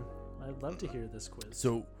 Yeah. Okay. I'd love to hear this quiz.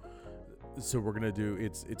 So we're gonna do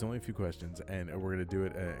it's only a few questions, and we're gonna do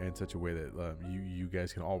it in such a way that you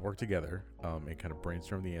guys can all work together and kind of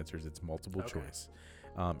brainstorm the answers. It's multiple choice,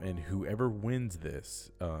 and whoever wins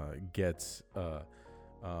this gets a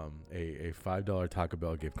 $5 Taco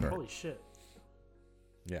Bell gift card. Holy shit!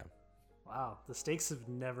 Yeah. Wow, the stakes have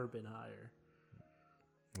never been higher.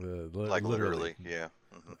 Like literally, yeah.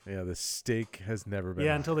 Mm-hmm. Yeah, the steak has never been.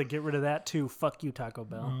 Yeah, until they get rid of that too. Fuck you, Taco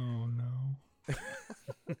Bell. Oh no.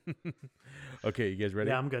 Okay, you guys ready?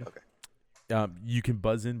 Yeah, I'm good. Okay. You can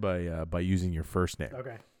buzz in by using your first name.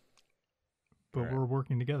 Okay. But we're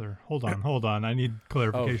working together. Hold on. I need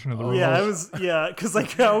clarification of the rules. Yeah, because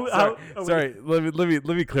like sorry. Let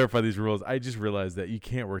me clarify these rules. I just realized that you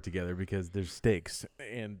can't work together because there's stakes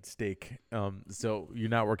and stake. So you're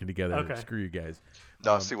not working together. Okay. Screw you guys.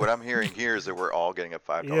 No, see what I'm hearing here is that we're all getting a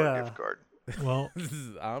 $5 gift card. Well,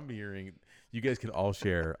 I'm hearing you guys can all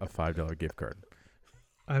share a $5 gift card.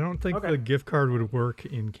 I don't think the gift card would work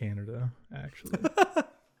in Canada, actually.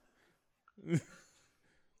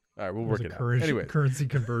 All right, we'll work it out. Anyway, currency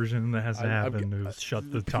conversion that has to happen to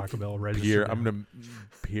shut the Taco Bell register.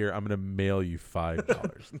 Pierre, I'm gonna mail you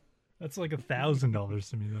 $5. That's like $1,000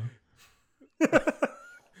 to me, though.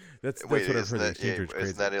 That's Wait, what I've heard.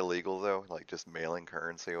 Isn't that illegal though? Like just mailing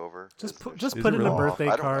currency over? Just put in a birthday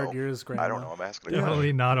card. Yours, grandma. I don't know. I'm asking.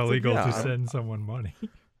 Definitely not illegal to send someone money.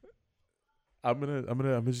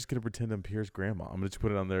 I'm just gonna pretend I'm Pierre's grandma. I'm gonna just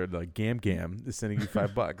put it on there. Like Gam is sending you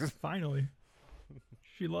 $5. Finally.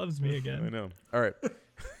 She loves me again. I know. All right.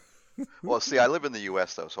 Well, see, I live in the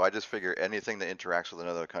U.S. though, so I just figure anything that interacts with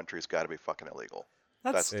another country's got to be fucking illegal.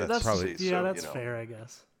 That's probably that's fair, I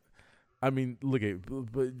guess. I mean, look at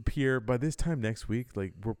but Pierre. By this time next week,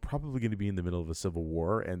 like we're probably going to be in the middle of a civil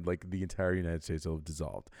war, and like the entire United States will have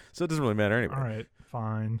dissolved. So it doesn't really matter anyway. All right,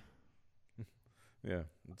 fine. Yeah,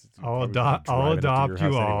 I'll adopt you all.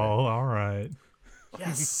 Anyway. All right.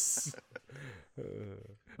 Yes.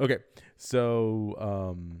 Okay,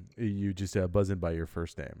 so you just buzz in by your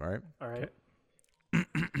first name, all right? All right.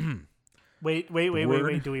 Wait.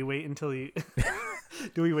 Do we wait until you?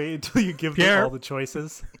 Give Pierre. all the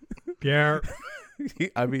choices? Pierre.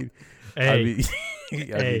 I mean,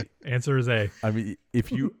 A. Answer is A. I mean,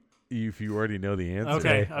 if you already know the answer,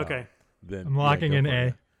 okay. Then I'm locking in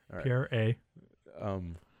A. Right. Pierre A.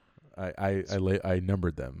 I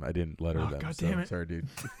numbered them. I didn't letter them. God damn it. Sorry, dude.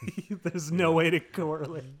 There's no way to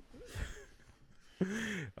correlate.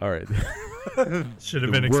 All right. Should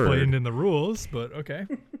have been explained in the rules, but okay.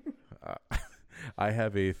 I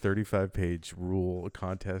have a 35-page rule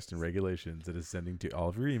contest and regulations that is sending to all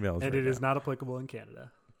of your emails. And it is not applicable in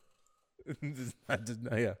Canada.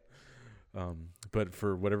 Yeah. But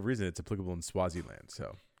for whatever reason, it's applicable in Swaziland.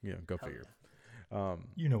 So, go figure.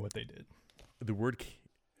 You know what they did. The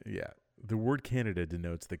word Canada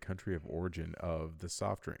denotes the country of origin of the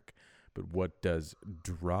soft drink. But what does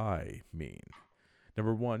dry mean?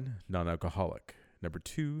 Number 1, non-alcoholic. Number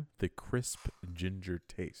 2, the crisp ginger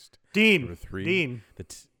taste. Dean. Number 3, Dean.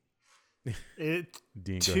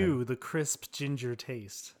 Dean, 2, the crisp ginger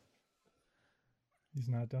taste. He's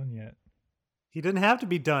not done yet. He didn't have to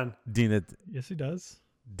be done. Dean, yes, he does.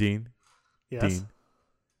 Dean. Yes. Dean.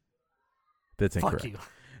 That's incorrect. Fuck you.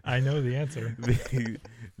 I know the answer.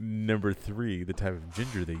 Number 3, the type of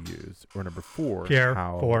ginger they use. Or number 4, Pierre,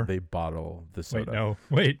 how they bottle the soda.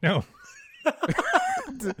 Wait, no.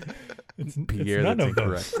 Pierre, none that's of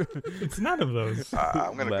incorrect. Those. It's none of those.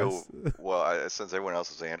 I'm going to go, well, since everyone else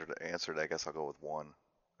has answered, I guess I'll go with 1.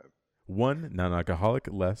 1, non-alcoholic,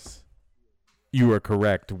 less. You are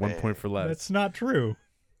correct. 1 point for less. That's not true.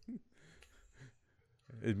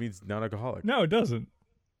 It means non-alcoholic. No, it doesn't.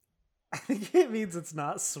 I think it means it's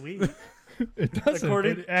not sweet. It doesn't.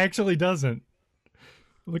 It actually doesn't.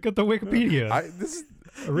 Look at the Wikipedia.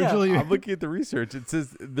 Originally, I'm looking at the research. It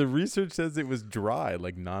says the research says it was dry,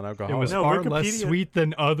 like non-alcoholic. It was far less sweet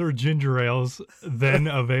than other ginger ales then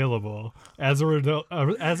available. As a result,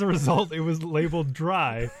 it was labeled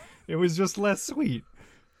dry. It was just less sweet.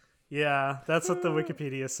 Yeah, that's what the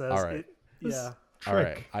Wikipedia says. All right. All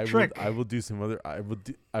right. I will do some other. I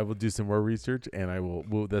will do some more research, and I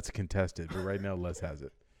will. That's contested, but right now Les has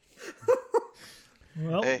it.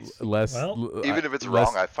 Well, hey, Les. Even if it's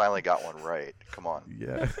wrong, I finally got one right. Come on.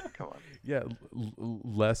 Yeah. Come on. Yeah,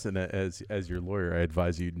 Les, and as your lawyer, I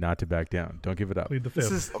advise you not to back down. Don't give it up. Plead the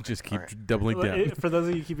fifth. Just keep doubling down. For those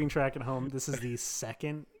of you keeping track at home, this is the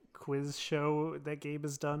second quiz show that Gabe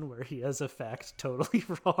has done where he has a fact totally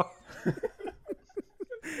wrong.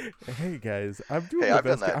 Hey guys, I'm doing. Hey, I've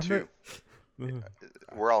done that too.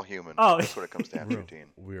 We're all human. Oh, that's what it comes down to, Dean.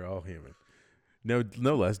 We're all human. No,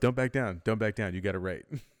 Les, don't back down. Don't back down. You got it right.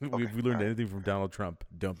 Okay, we learned anything from Donald Trump,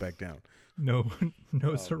 don't back down. No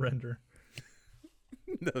surrender.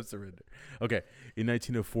 No surrender. Okay. In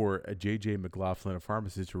 1904, J.J. McLaughlin, a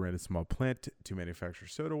pharmacist who ran a small plant to manufacture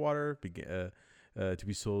soda water, began to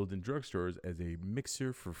be sold in drugstores as a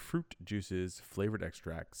mixer for fruit juices, flavored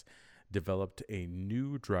extracts, developed a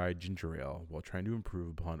new dry ginger ale while trying to improve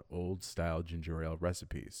upon old-style ginger ale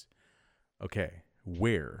recipes. Okay,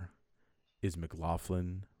 where is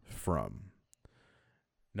McLaughlin from?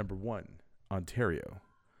 Number 1, Ontario.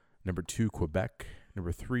 Number 2, Quebec.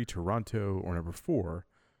 Number 3, Toronto. Or number 4,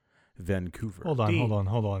 Vancouver. Hold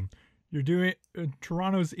on. You're doing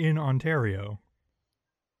Toronto's in Ontario.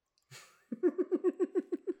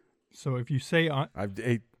 So if you say oh my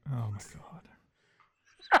god.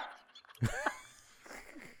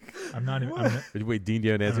 I'm not even. Wait, Dean, do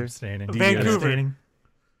you have an answer? Abstaining. Vancouver. Abstaining.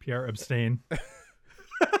 Pierre, abstain.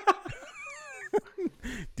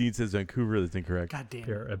 Dean says Vancouver. That's incorrect. God damn.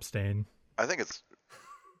 Pierre, abstain. I think it's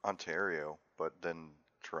Ontario, but then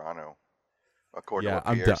Toronto. According to what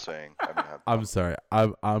I'm Pierre's saying. I'm sorry.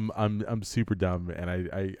 I'm super dumb, and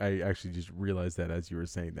I actually just realized that as you were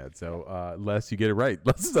saying that. So Les, you get it right.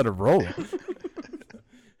 Les is on a roll.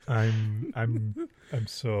 I'm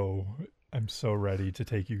so ready to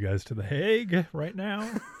take you guys to the Hague right now.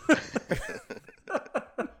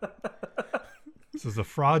 This is a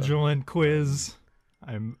fraudulent quiz.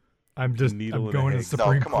 I'm going to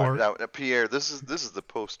Supreme Court. Now, Pierre, this is the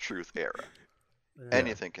post-truth era. Yeah.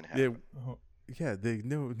 Anything can happen. Yeah,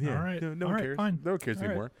 no one cares. Fine. No one cares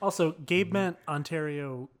anymore. Also, Gabe meant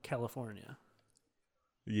Ontario, California.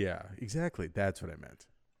 Yeah, exactly. That's what I meant.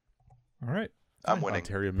 All right. I'm winning.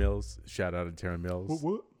 Ontario Mills. Shout out Ontario Mills.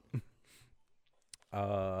 What?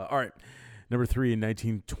 All right. Number 3, in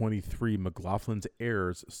 1923, McLaughlin's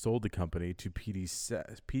heirs sold the company to P.D.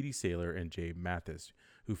 Saylor and J. Mathis,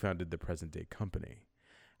 who founded the present-day company.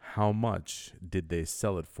 How much did they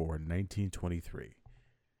sell it for in 1923?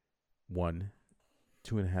 1,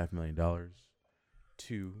 $2.5 million.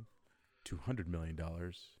 2, $200 million.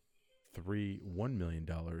 3, $1 million.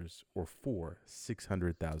 Or 4,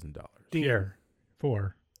 $600,000. Pierre,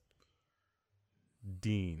 4.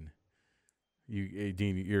 Dean,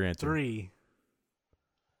 your answer. 3.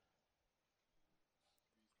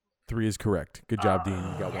 3 is correct. Good job, Dean.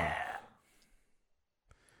 You got 1.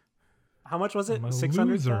 How much was it?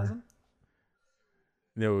 600,000.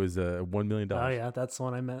 No, it was $1 million. Oh yeah, that's the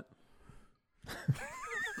one I meant.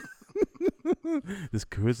 This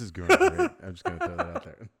quiz is going great. I'm just going to throw that out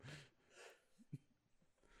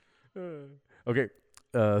there. Okay.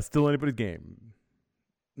 Still anybody's game.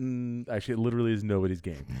 Actually, it literally is nobody's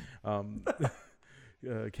game.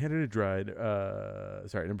 Canada Dry.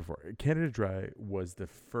 Number 4. Canada Dry was the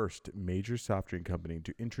first major soft drink company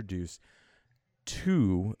to introduce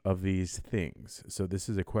 2 of these things. So this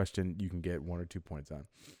is a question you can get 1 or 2 points on.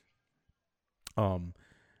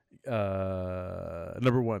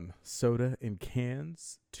 Number 1, soda in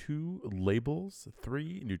cans. 2, labels.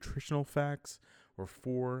 3, nutritional facts. Or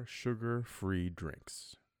 4, sugar-free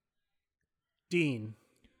drinks. Dean.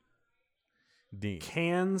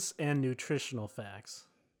 Cans and nutritional facts.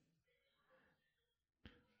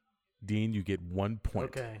 Dean, you get 1 point.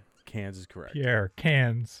 Okay. Cans is correct. Pierre,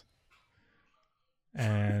 cans.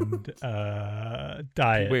 And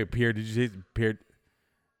diet. Wait, Pierre, did you say Pierre?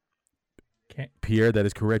 Pierre, that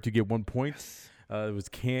is correct. You get 1 point. Yes. It was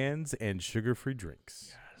cans and sugar-free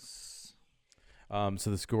drinks. Yes. So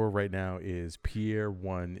the score right now is Pierre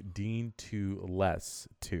 1, Dean 2, Les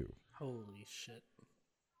 2. Holy shit!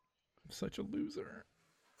 I'm such a loser.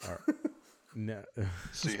 All right. No.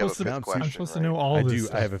 So you have a fifth question, I'm supposed to know all this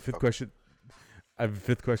stuff. I have a fifth question.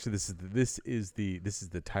 This is the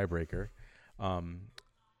tiebreaker.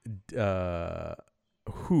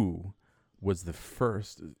 Who was the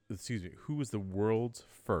first? Who was the world's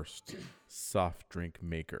first soft drink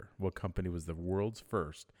maker? What company was the world's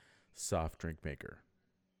first soft drink maker?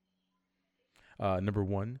 Number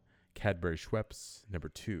 1, Cadbury Schweppes. Number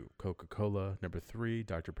 2, Coca-Cola. Number 3,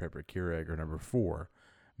 Dr. Pepper Keurig. Or number 4,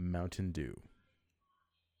 Mountain Dew.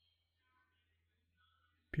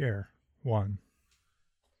 Pierre, 1.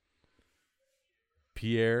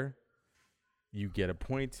 Pierre, you get a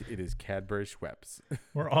point. It is Cadbury Schweppes.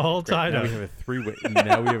 We're all tied up. We have a three-way.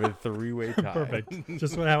 Now we have a three-way tie. Perfect.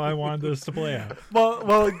 Just how I wanted this to play out.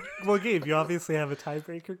 Well, Gabe, you obviously have a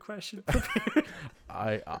tiebreaker question prepared.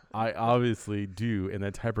 I obviously do, and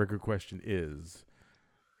that tiebreaker question is,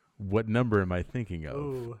 what number am I thinking of?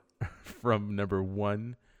 Ooh. From number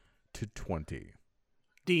 1 to 20.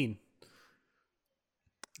 Dean.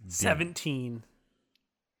 17.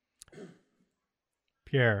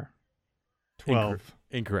 Pierre. 12.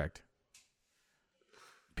 Incorrect.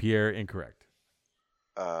 Pierre, incorrect.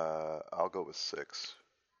 I'll go with 6.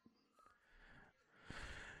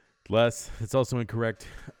 Les, it's also incorrect.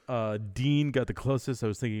 Dean got the closest. I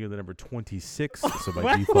was thinking of the number 26, so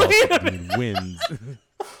by default, Dean wins.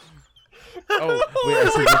 Oh, wait,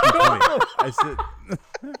 I said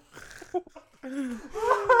 20.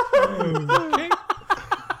 Okay.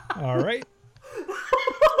 All right.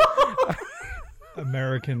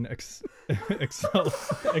 American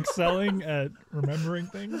excelling at remembering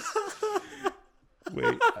things.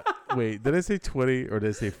 Wait, Wait, did I say 20 or did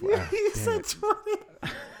I say 4? You said 20.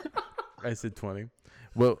 I said 20.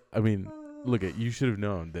 Well, I mean, look at you should have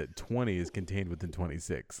known that 20 is contained within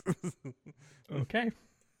 26. Okay.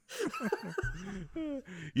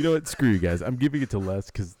 You know what? Screw you guys. I'm giving it to Les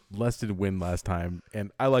because Les didn't win last time,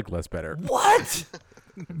 and I like Les better. What?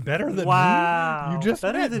 Better than wow. me? You just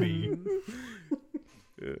better met than me.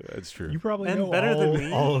 That's true. You probably And know better than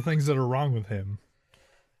me? all the things that are wrong with him.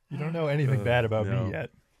 You don't know anything bad about no. me yet.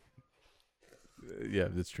 Yeah,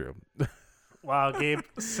 that's true. Wow, Gabe.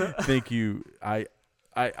 Thank you. I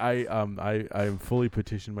am fully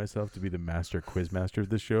petitioned myself to be the master quiz master of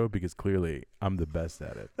this show because clearly I'm the best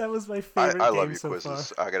at it. That was my favorite. I game love your so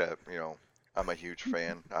quizzes. Far. I gotta, I'm a huge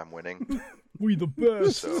fan. I'm winning. We the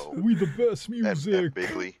best. So, we the best music. And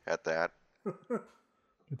bigly at that.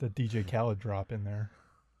 Get the DJ Khaled drop in there.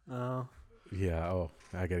 Oh. Yeah. Oh,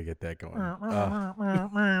 I gotta get that going.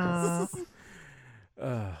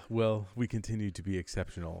 Well, we continue to be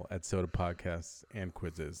exceptional at soda podcasts and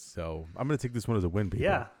quizzes, so I'm gonna take this one as a win. People.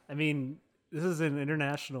 Yeah, I mean, this is an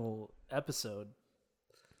international episode.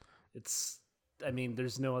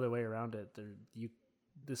 There's no other way around it.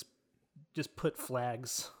 Just put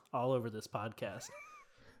flags all over this podcast,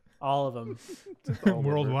 all of them,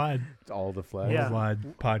 Worldwide. All the flags. Yeah.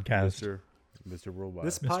 Worldwide podcast. Mr. Worldwide.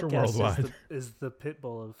 This Mr. podcast Worldwide. is the pit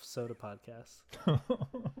bull of soda podcasts.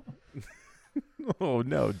 Oh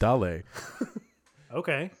no, Dale.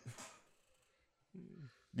 Okay.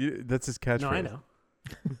 That's his catchphrase. No, I know.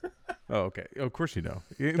 Oh, okay. Of course you know.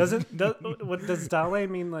 What does Dale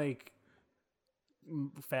mean? Like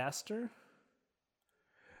faster?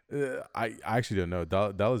 I actually don't know.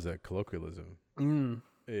 Dale is a colloquialism. Mm.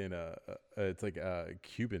 In it's like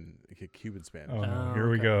Cuban Spanish. Oh, here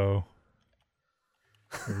we go.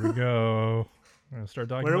 Here we go. We're gonna start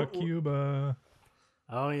talking about Cuba.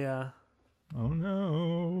 Oh yeah. Oh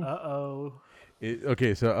no. Uh-oh.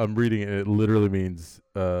 Okay, so I'm reading it. It literally means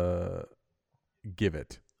give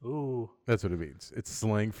it. Ooh. That's what it means. It's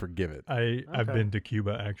slang for give it. I've been to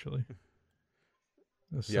Cuba actually.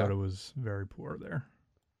 The soda was very poor there.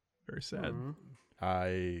 Very sad. Mm-hmm.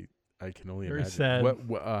 I can only very imagine. Sad.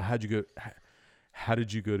 What how'd you go? How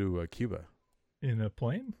did you go to Cuba? In a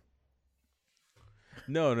plane?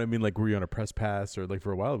 No, I mean like were you on a press pass or like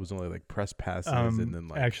for a while it was only like press passes and then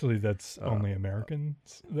like actually that's only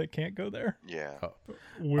Americans that can't go there. Yeah.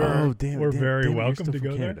 We're very damn, welcome to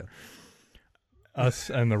go Canada. There. Us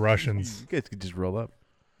and the Russians. You guys could just roll up.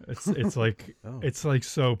 It's like it's like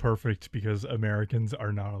so perfect because Americans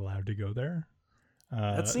are not allowed to go there.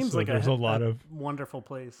 That seems so like there's a lot of wonderful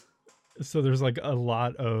place. So there's like a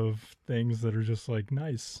lot of things that are just like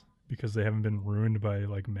nice because they haven't been ruined by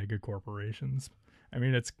like mega corporations. I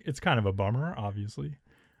mean, it's kind of a bummer, obviously.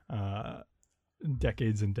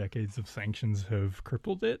 Decades and decades of sanctions have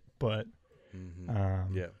crippled it, but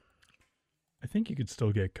yeah, I think you could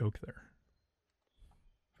still get Coke there.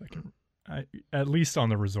 At least on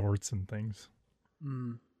the resorts and things.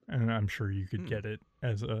 Mm. And I'm sure you could get it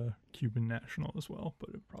as a Cuban national as well, but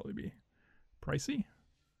it'd probably be pricey.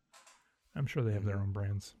 I'm sure they have their own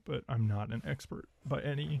brands, but I'm not an expert by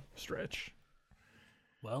any stretch.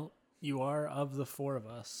 Well, you are of the four of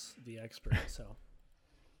us the expert, so.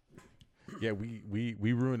 Yeah, we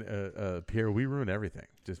ruin Pierre. We ruin everything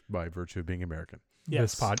just by virtue of being American.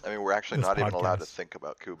 Yes. I mean, we're actually not even allowed to think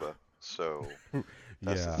about Cuba, so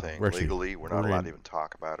that's the thing. Legally, we're not allowed to even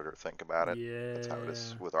talk about it or think about it. Yeah. That's how it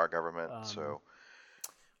is with our government.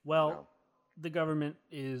 Well, the government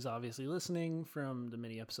is obviously listening from the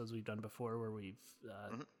many episodes we've done before where we've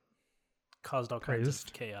caused all kinds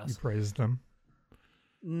of chaos. You praised them.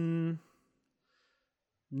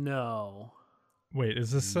 No. Wait,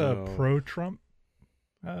 is this a pro-Trump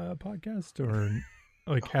podcast or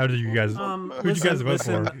like how did you guys? Who'd you guys vote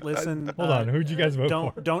for? Listen. Hold on. Who'd you guys vote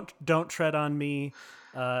for? Don't tread on me.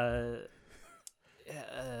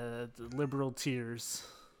 Liberal tears.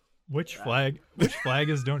 Which flag? Which flag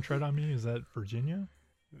is "Don't Tread on Me"? Is that Virginia?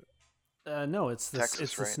 No, it's the Texas,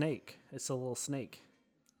 it's the right? snake. It's a little snake.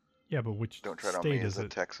 Yeah, but which Don't tread state on me. is Is it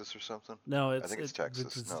it? Texas or something? No, I think it's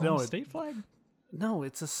Texas. No, state flag? No,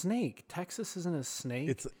 it's a snake. Texas isn't a snake.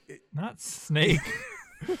 It's not snake.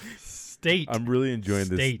 State. I'm really enjoying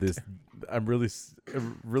State. this. I'm really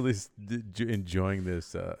enjoying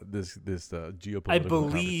this geopolitical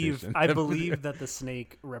I believe that the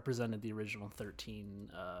snake represented the original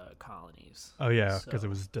 13 colonies. Oh yeah, because it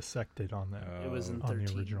was dissected on that. It was in on 13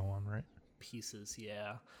 the original one, right? pieces.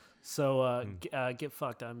 Yeah. So get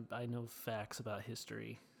fucked. I know facts about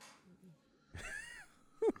history.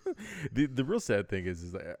 The real sad thing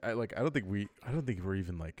is that I don't think we're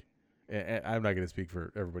even like and I'm not going to speak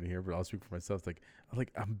for everybody here, but I'll speak for myself. Like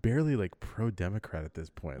I'm barely like pro-Democrat at this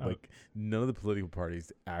point. Like none of the political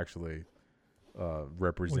parties actually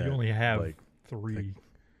represent. Well, you only have like 3,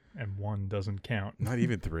 and 1 doesn't count. Not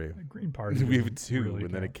even 3. The Green Party. We have 2, really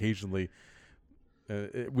and then count. occasionally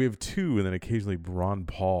we have 2, and then occasionally Ron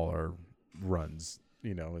Paul runs,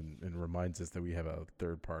 and reminds us that we have a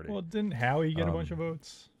third party. Well, didn't Howie get a bunch of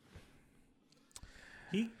votes?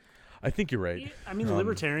 I think you're right. I mean, the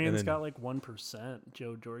Libertarians got like 1%,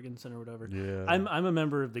 Joe Jorgensen or whatever. Yeah. I'm a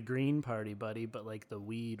member of the Green Party, buddy, but like the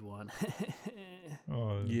weed one.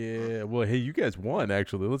 Yeah. Well, hey, you guys won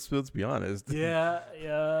actually. Let's be honest. Yeah.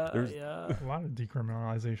 There's a lot of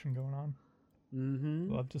decriminalization going on.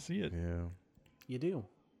 Mm-hmm. Love to see it. Yeah. You do.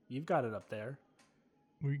 You've got it up there.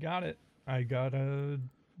 We got it. I got a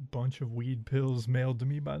bunch of weed pills mailed to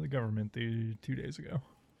me by the government 2 days ago.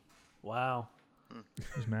 Wow.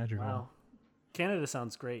 It was magical. Wow. Canada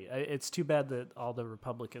sounds great. It's too bad that all the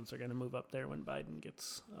Republicans are going to move up there when Biden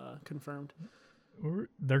gets confirmed. I'm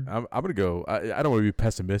going to go. I don't want to be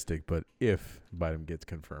pessimistic, but if Biden gets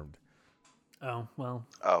confirmed. Oh, well.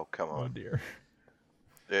 Oh, come on. Oh, dear.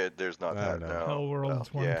 There's not that. No. Hell World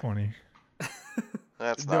 2020. Yeah.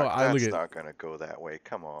 That's not going to go that way.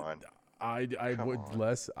 Come on. I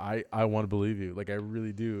want to believe you. Like, I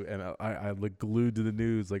really do. And I like glued to the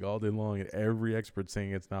news like all day long, and every expert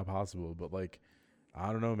saying it's not possible. But like,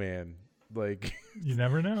 I don't know, man. Like, you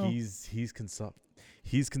never know. He's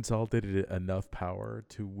consolidated enough power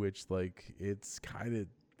to which like it's kind of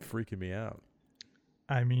freaking me out.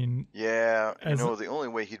 I mean, yeah, the only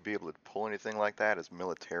way he'd be able to pull anything like that is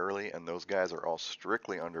militarily, and those guys are all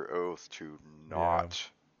strictly under oath to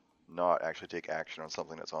not actually take action on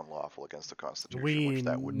something that's unlawful against the Constitution.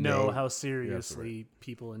 We know how seriously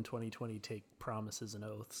people in 2020 take promises and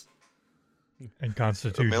oaths. And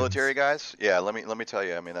Constitution. The military guys, yeah. Let me tell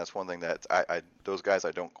you. I mean, that's one thing that those guys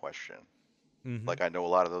I don't question. Mm-hmm. Like I know a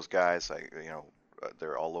lot of those guys.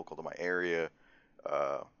 They're all local to my area.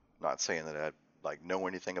 Not saying that I like know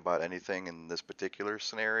anything about anything in this particular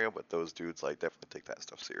scenario, but those dudes like definitely take that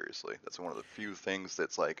stuff seriously. That's one of the few things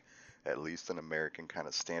that's like at least an American kind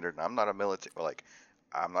of standard. And I'm not a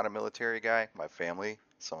military guy.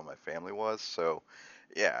 Some of my family was. So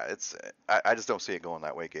yeah, I just don't see it going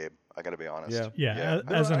that way, Gabe. I got to be honest. Yeah.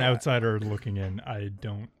 As an outsider looking in, I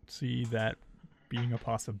don't see that being a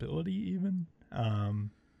possibility even.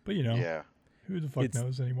 But who the fuck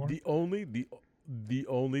knows anymore? The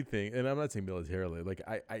only thing, and I'm not saying militarily, like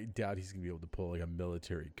I doubt he's gonna be able to pull like a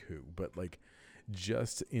military coup, but like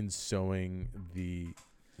just in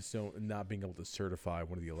not being able to certify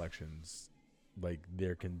one of the elections, like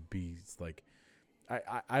there can be like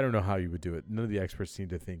I don't know how you would do it. None of the experts seem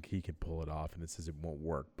to think he can pull it off, and it says it won't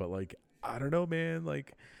work. But like I don't know, man.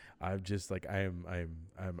 Like I'm just like I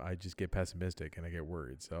just get pessimistic and I get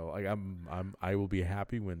worried. So like I will be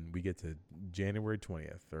happy when we get to January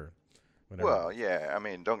 20th or whenever. Well, yeah. I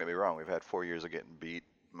mean, don't get me wrong. We've had 4 years of getting beat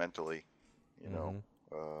mentally,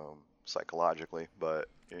 psychologically, but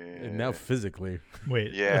and now physically.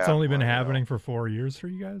 Wait, it's only been happening for 4 years for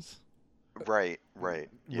you guys? Right.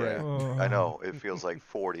 Yeah. Oh. I know. It feels like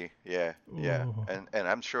 40. Yeah. Oh. And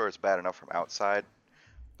I'm sure it's bad enough from outside,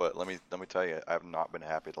 but let me tell you, I've not been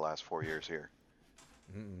happy the last 4 years here.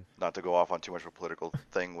 Mm-mm. Not to go off on too much of a political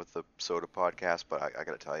thing with the soda podcast, but I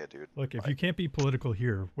got to tell you, dude. Look, if you can't be political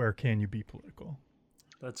here, where can you be political?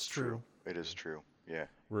 That's true. It is true. Yeah.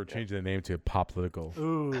 We're changing the name to Pop Political.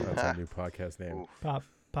 Ooh. That's our new podcast name. Ooh. Pop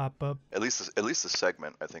up. At least the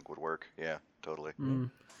segment I think would work. Yeah, totally.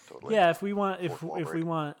 Totally. Yeah, if we want,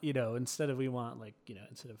 instead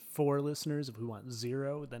of 4 listeners, if we want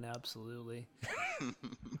 0, then absolutely.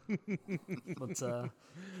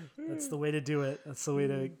 That's the way to do it. That's the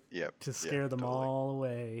way to scare them all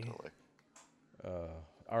away. Totally.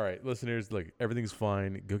 All right, listeners, look, everything's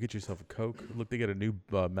fine. Go get yourself a Coke. Look, they got a new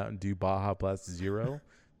Mountain Dew Baja Blast Zero.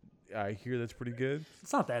 I hear that's pretty good.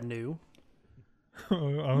 It's not that new.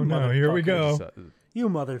 Oh no, here we go. You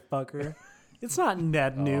motherfucker. It's not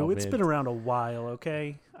that new. It's man. been around a while,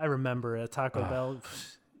 okay? I remember it. Taco Bell.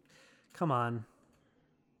 Come on.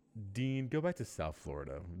 Dean, go back to South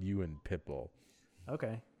Florida. You and Pitbull.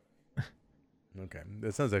 Okay. Okay.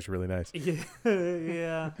 That sounds actually really nice.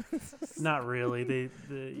 Yeah. Not really.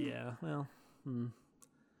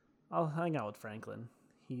 I'll hang out with Franklin.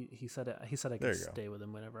 He said I could stay with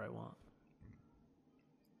him whenever I want.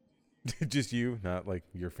 Just you, not like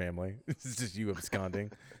your family. It's just you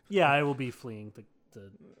absconding. Yeah, I will be fleeing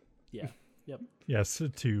yeah. Yep. Yes,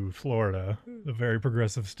 to Florida, the very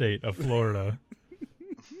progressive state of Florida.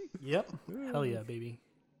 Yep. Hell yeah, baby.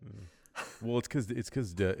 Well, it's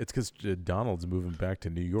because Donald's moving back to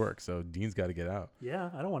New York, so Dean's got to get out. Yeah,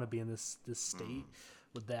 I don't want to be in this state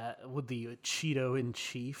with the Cheeto in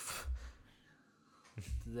chief,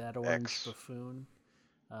 that orange buffoon.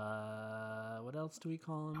 What else do we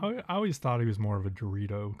call him? I always thought he was more of a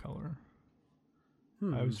Dorito color.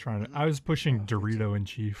 I was pushing Dorito in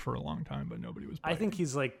chief for a long time, but nobody was biting. I think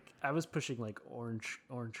he's like, I was pushing like orange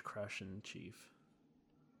crush in chief.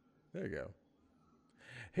 There you go.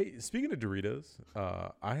 Hey, speaking of Doritos,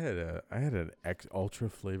 I had an ultra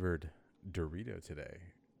flavored Dorito today,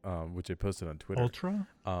 which I posted on Twitter. Ultra?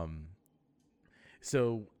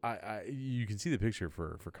 So I you can see the picture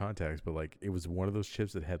for context, but like it was one of those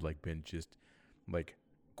chips that had like been just like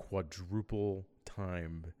quadruple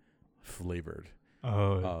time flavored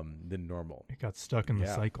than normal. It got stuck in the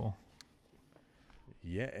cycle.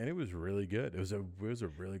 Yeah, and it was really good. It was a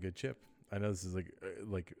really good chip. I know this is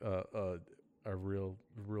like a real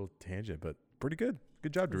tangent, but pretty good.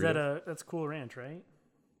 Good job, Doritos. That's Cool Ranch, right?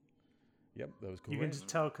 Yep, that was Cool You Ranch. can just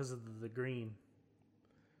tell because of the green.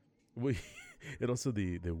 It also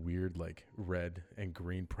the weird like red and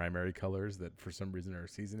green primary colors that for some reason are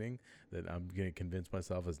seasoning that I'm gonna convince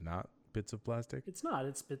myself is not bits of plastic. It's not.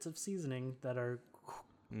 It's bits of seasoning that are.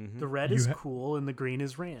 The red is cool and the green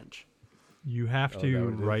is ranch. You have to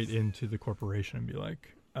write into the corporation and be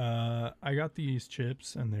like, I got these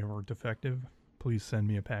chips and they were defective. Please send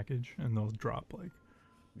me a package, and they'll drop like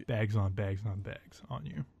bags on bags on bags on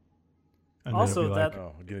you. And also,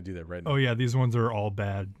 I'm gonna do that right now. Oh yeah, these ones are all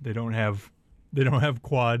bad. They don't have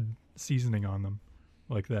quad seasoning on them,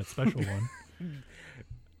 like that special one.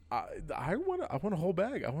 I want a whole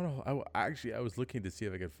bag. I was looking to see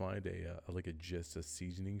if I could find a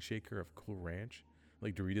seasoning shaker of Cool Ranch,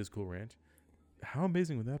 like Doritos Cool Ranch. How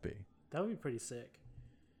amazing would that be? That would be pretty sick.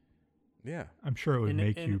 Yeah, I'm sure it would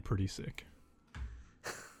make you pretty sick.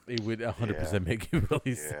 It would 100% make you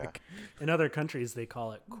really sick. In other countries, they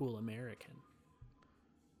call it Cool American.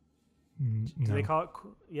 No. Do they call it?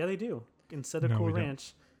 Yeah, they do. Instead of Cool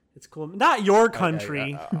Ranch, it's Cool. Not your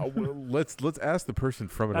country. Let's ask the person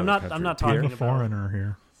from another country. I'm not talking about a foreigner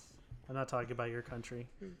here. I'm not talking about your country.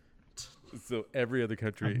 So every other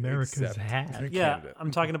country, America's Haag. Yeah, Canada.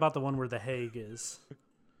 I'm talking about the one where the Haag is.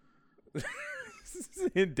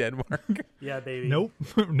 In Denmark. Yeah, baby. Nope.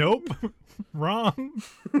 Wrong.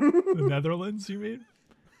 The Netherlands, you mean?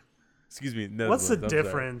 Excuse me. Netherlands, What's the I'm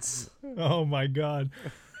difference? sorry. Oh my God.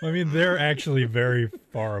 I mean, they're actually very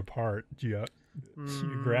far apart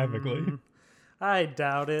geographically. I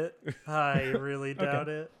doubt it. I really doubt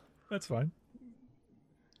it. That's fine.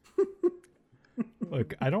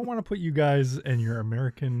 Look, I don't want to put you guys and your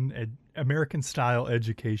American style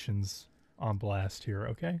educations on blast here,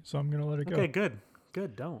 okay? So I'm going to let it go. Okay, good.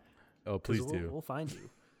 Good, don't. Oh, please do. We'll find you.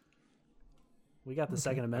 We got the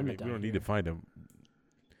Second Amendment down we don't here. need to find him.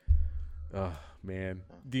 Oh, man.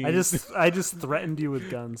 Dean. I just threatened you with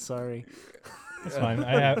guns, sorry. It's fine.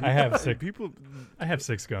 I have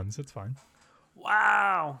 6 guns. It's fine.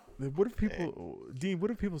 Wow. What if people, Dean?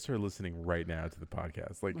 What if people start listening right now to the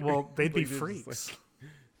podcast? Like, well, they'd be freaks.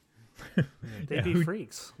 They'd be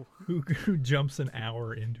freaks. Who jumps an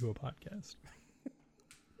hour into a podcast?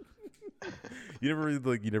 You never read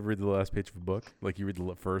the last page of a book? Like you read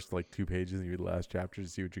the first 2 pages and you read the last chapter to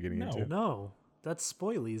see what you're getting into? No, that's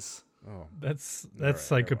spoilies. Oh, that's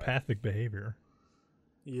psychopathic behavior.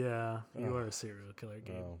 Yeah, you are a serial killer,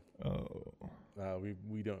 Gabe.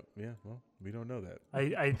 We don't. Yeah, well, we don't know that.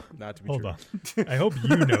 I not to be hold true. on. I hope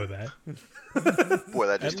you know that. Boy,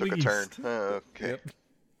 that just took a turn. Okay. Yep.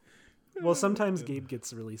 Well, sometimes Gabe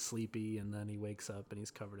gets really sleepy and then he wakes up and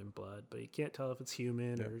he's covered in blood, but you can't tell if it's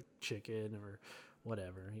human or chicken or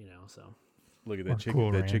whatever, So Look at that chicken.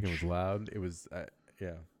 Cool that Ranch. Chicken was loud. It was,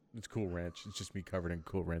 it's Cool Ranch. It's just me covered in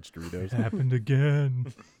Cool Ranch Doritos. It happened again.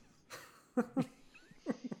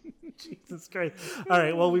 Jesus Christ. All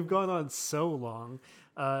right, well, we've gone on so long.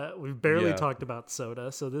 We've barely talked about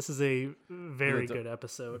soda, so this is a very good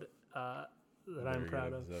episode that I'm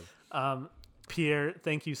proud of. Pierre,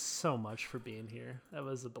 thank you so much for being here. That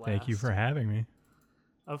was a blast. Thank you for having me.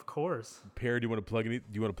 Of course. Pierre, do you want to plug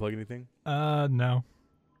anything? No.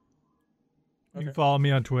 You can follow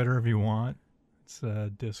me on Twitter if you want. It's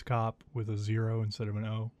Discop with a 0 instead of an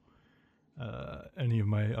O. Any of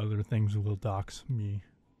my other things will dox me,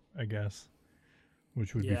 I guess,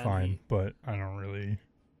 which would be fine, but I don't really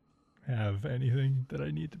have anything that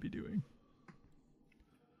I need to be doing.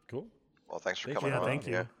 Cool. Well, thanks for coming on. Thank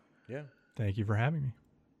you. Yeah. Thank you for having me.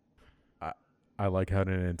 I like how in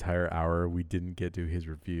an entire hour we didn't get to his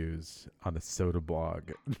reviews on a soda blog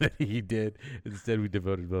that he did. Instead, we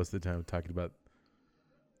devoted most of the time talking about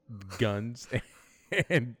guns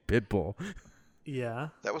and Pitbull. Yeah.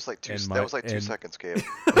 That was like 2 seconds, Gabe.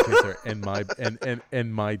 Okay, sorry.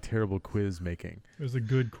 And my terrible quiz making. It was a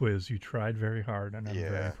good quiz. You tried very hard, and I'm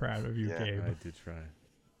very proud of you, Gabe. I did try.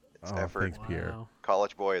 It's effort. Thanks, Pierre.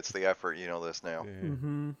 College boy, it's the effort. You know this now. Yeah.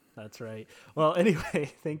 Mm-hmm. That's right. Well,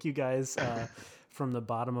 anyway, thank you guys from the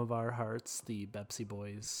bottom of our hearts, the Bepsi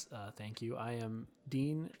Boys. Thank you. I am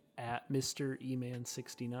Dean at Mr.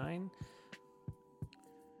 Eman69.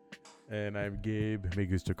 And I'm Gabe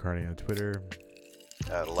Megusto Carney on Twitter.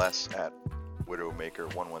 Les at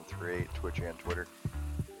Widowmaker1138, Twitch and Twitter.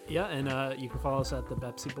 Yeah, and you can follow us at the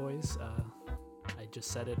Bepsi Boys. I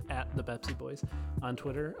just said it, at the Bepsi Boys on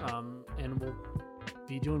Twitter. And we'll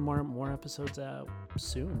be doing more episodes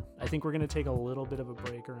soon. I think we're going to take a little bit of a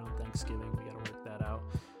break around Thanksgiving. We got to work that out.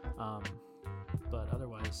 But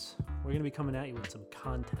otherwise, we're going to be coming at you with some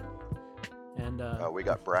content. And we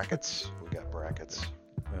got brackets.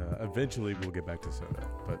 Eventually, we'll get back to soda,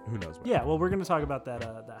 but who knows when. Yeah, well, we're going to talk about that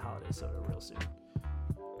holiday soda real soon.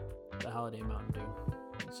 The holiday Mountain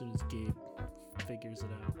Dew. As soon as Gabe figures it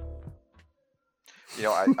out. You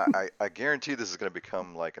know, I guarantee this is going to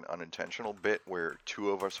become like an unintentional bit where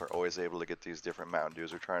two of us are always able to get these different Mountain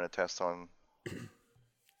Dews we're trying to test on.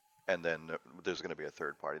 And then there's going to be a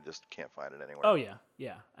third party. Just can't find it anywhere. Oh, yeah.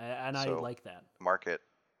 And I like that. Market.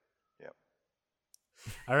 Yep.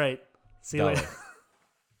 All right. See you later.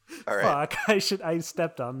 All right. Fuck, I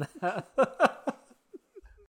stepped on that.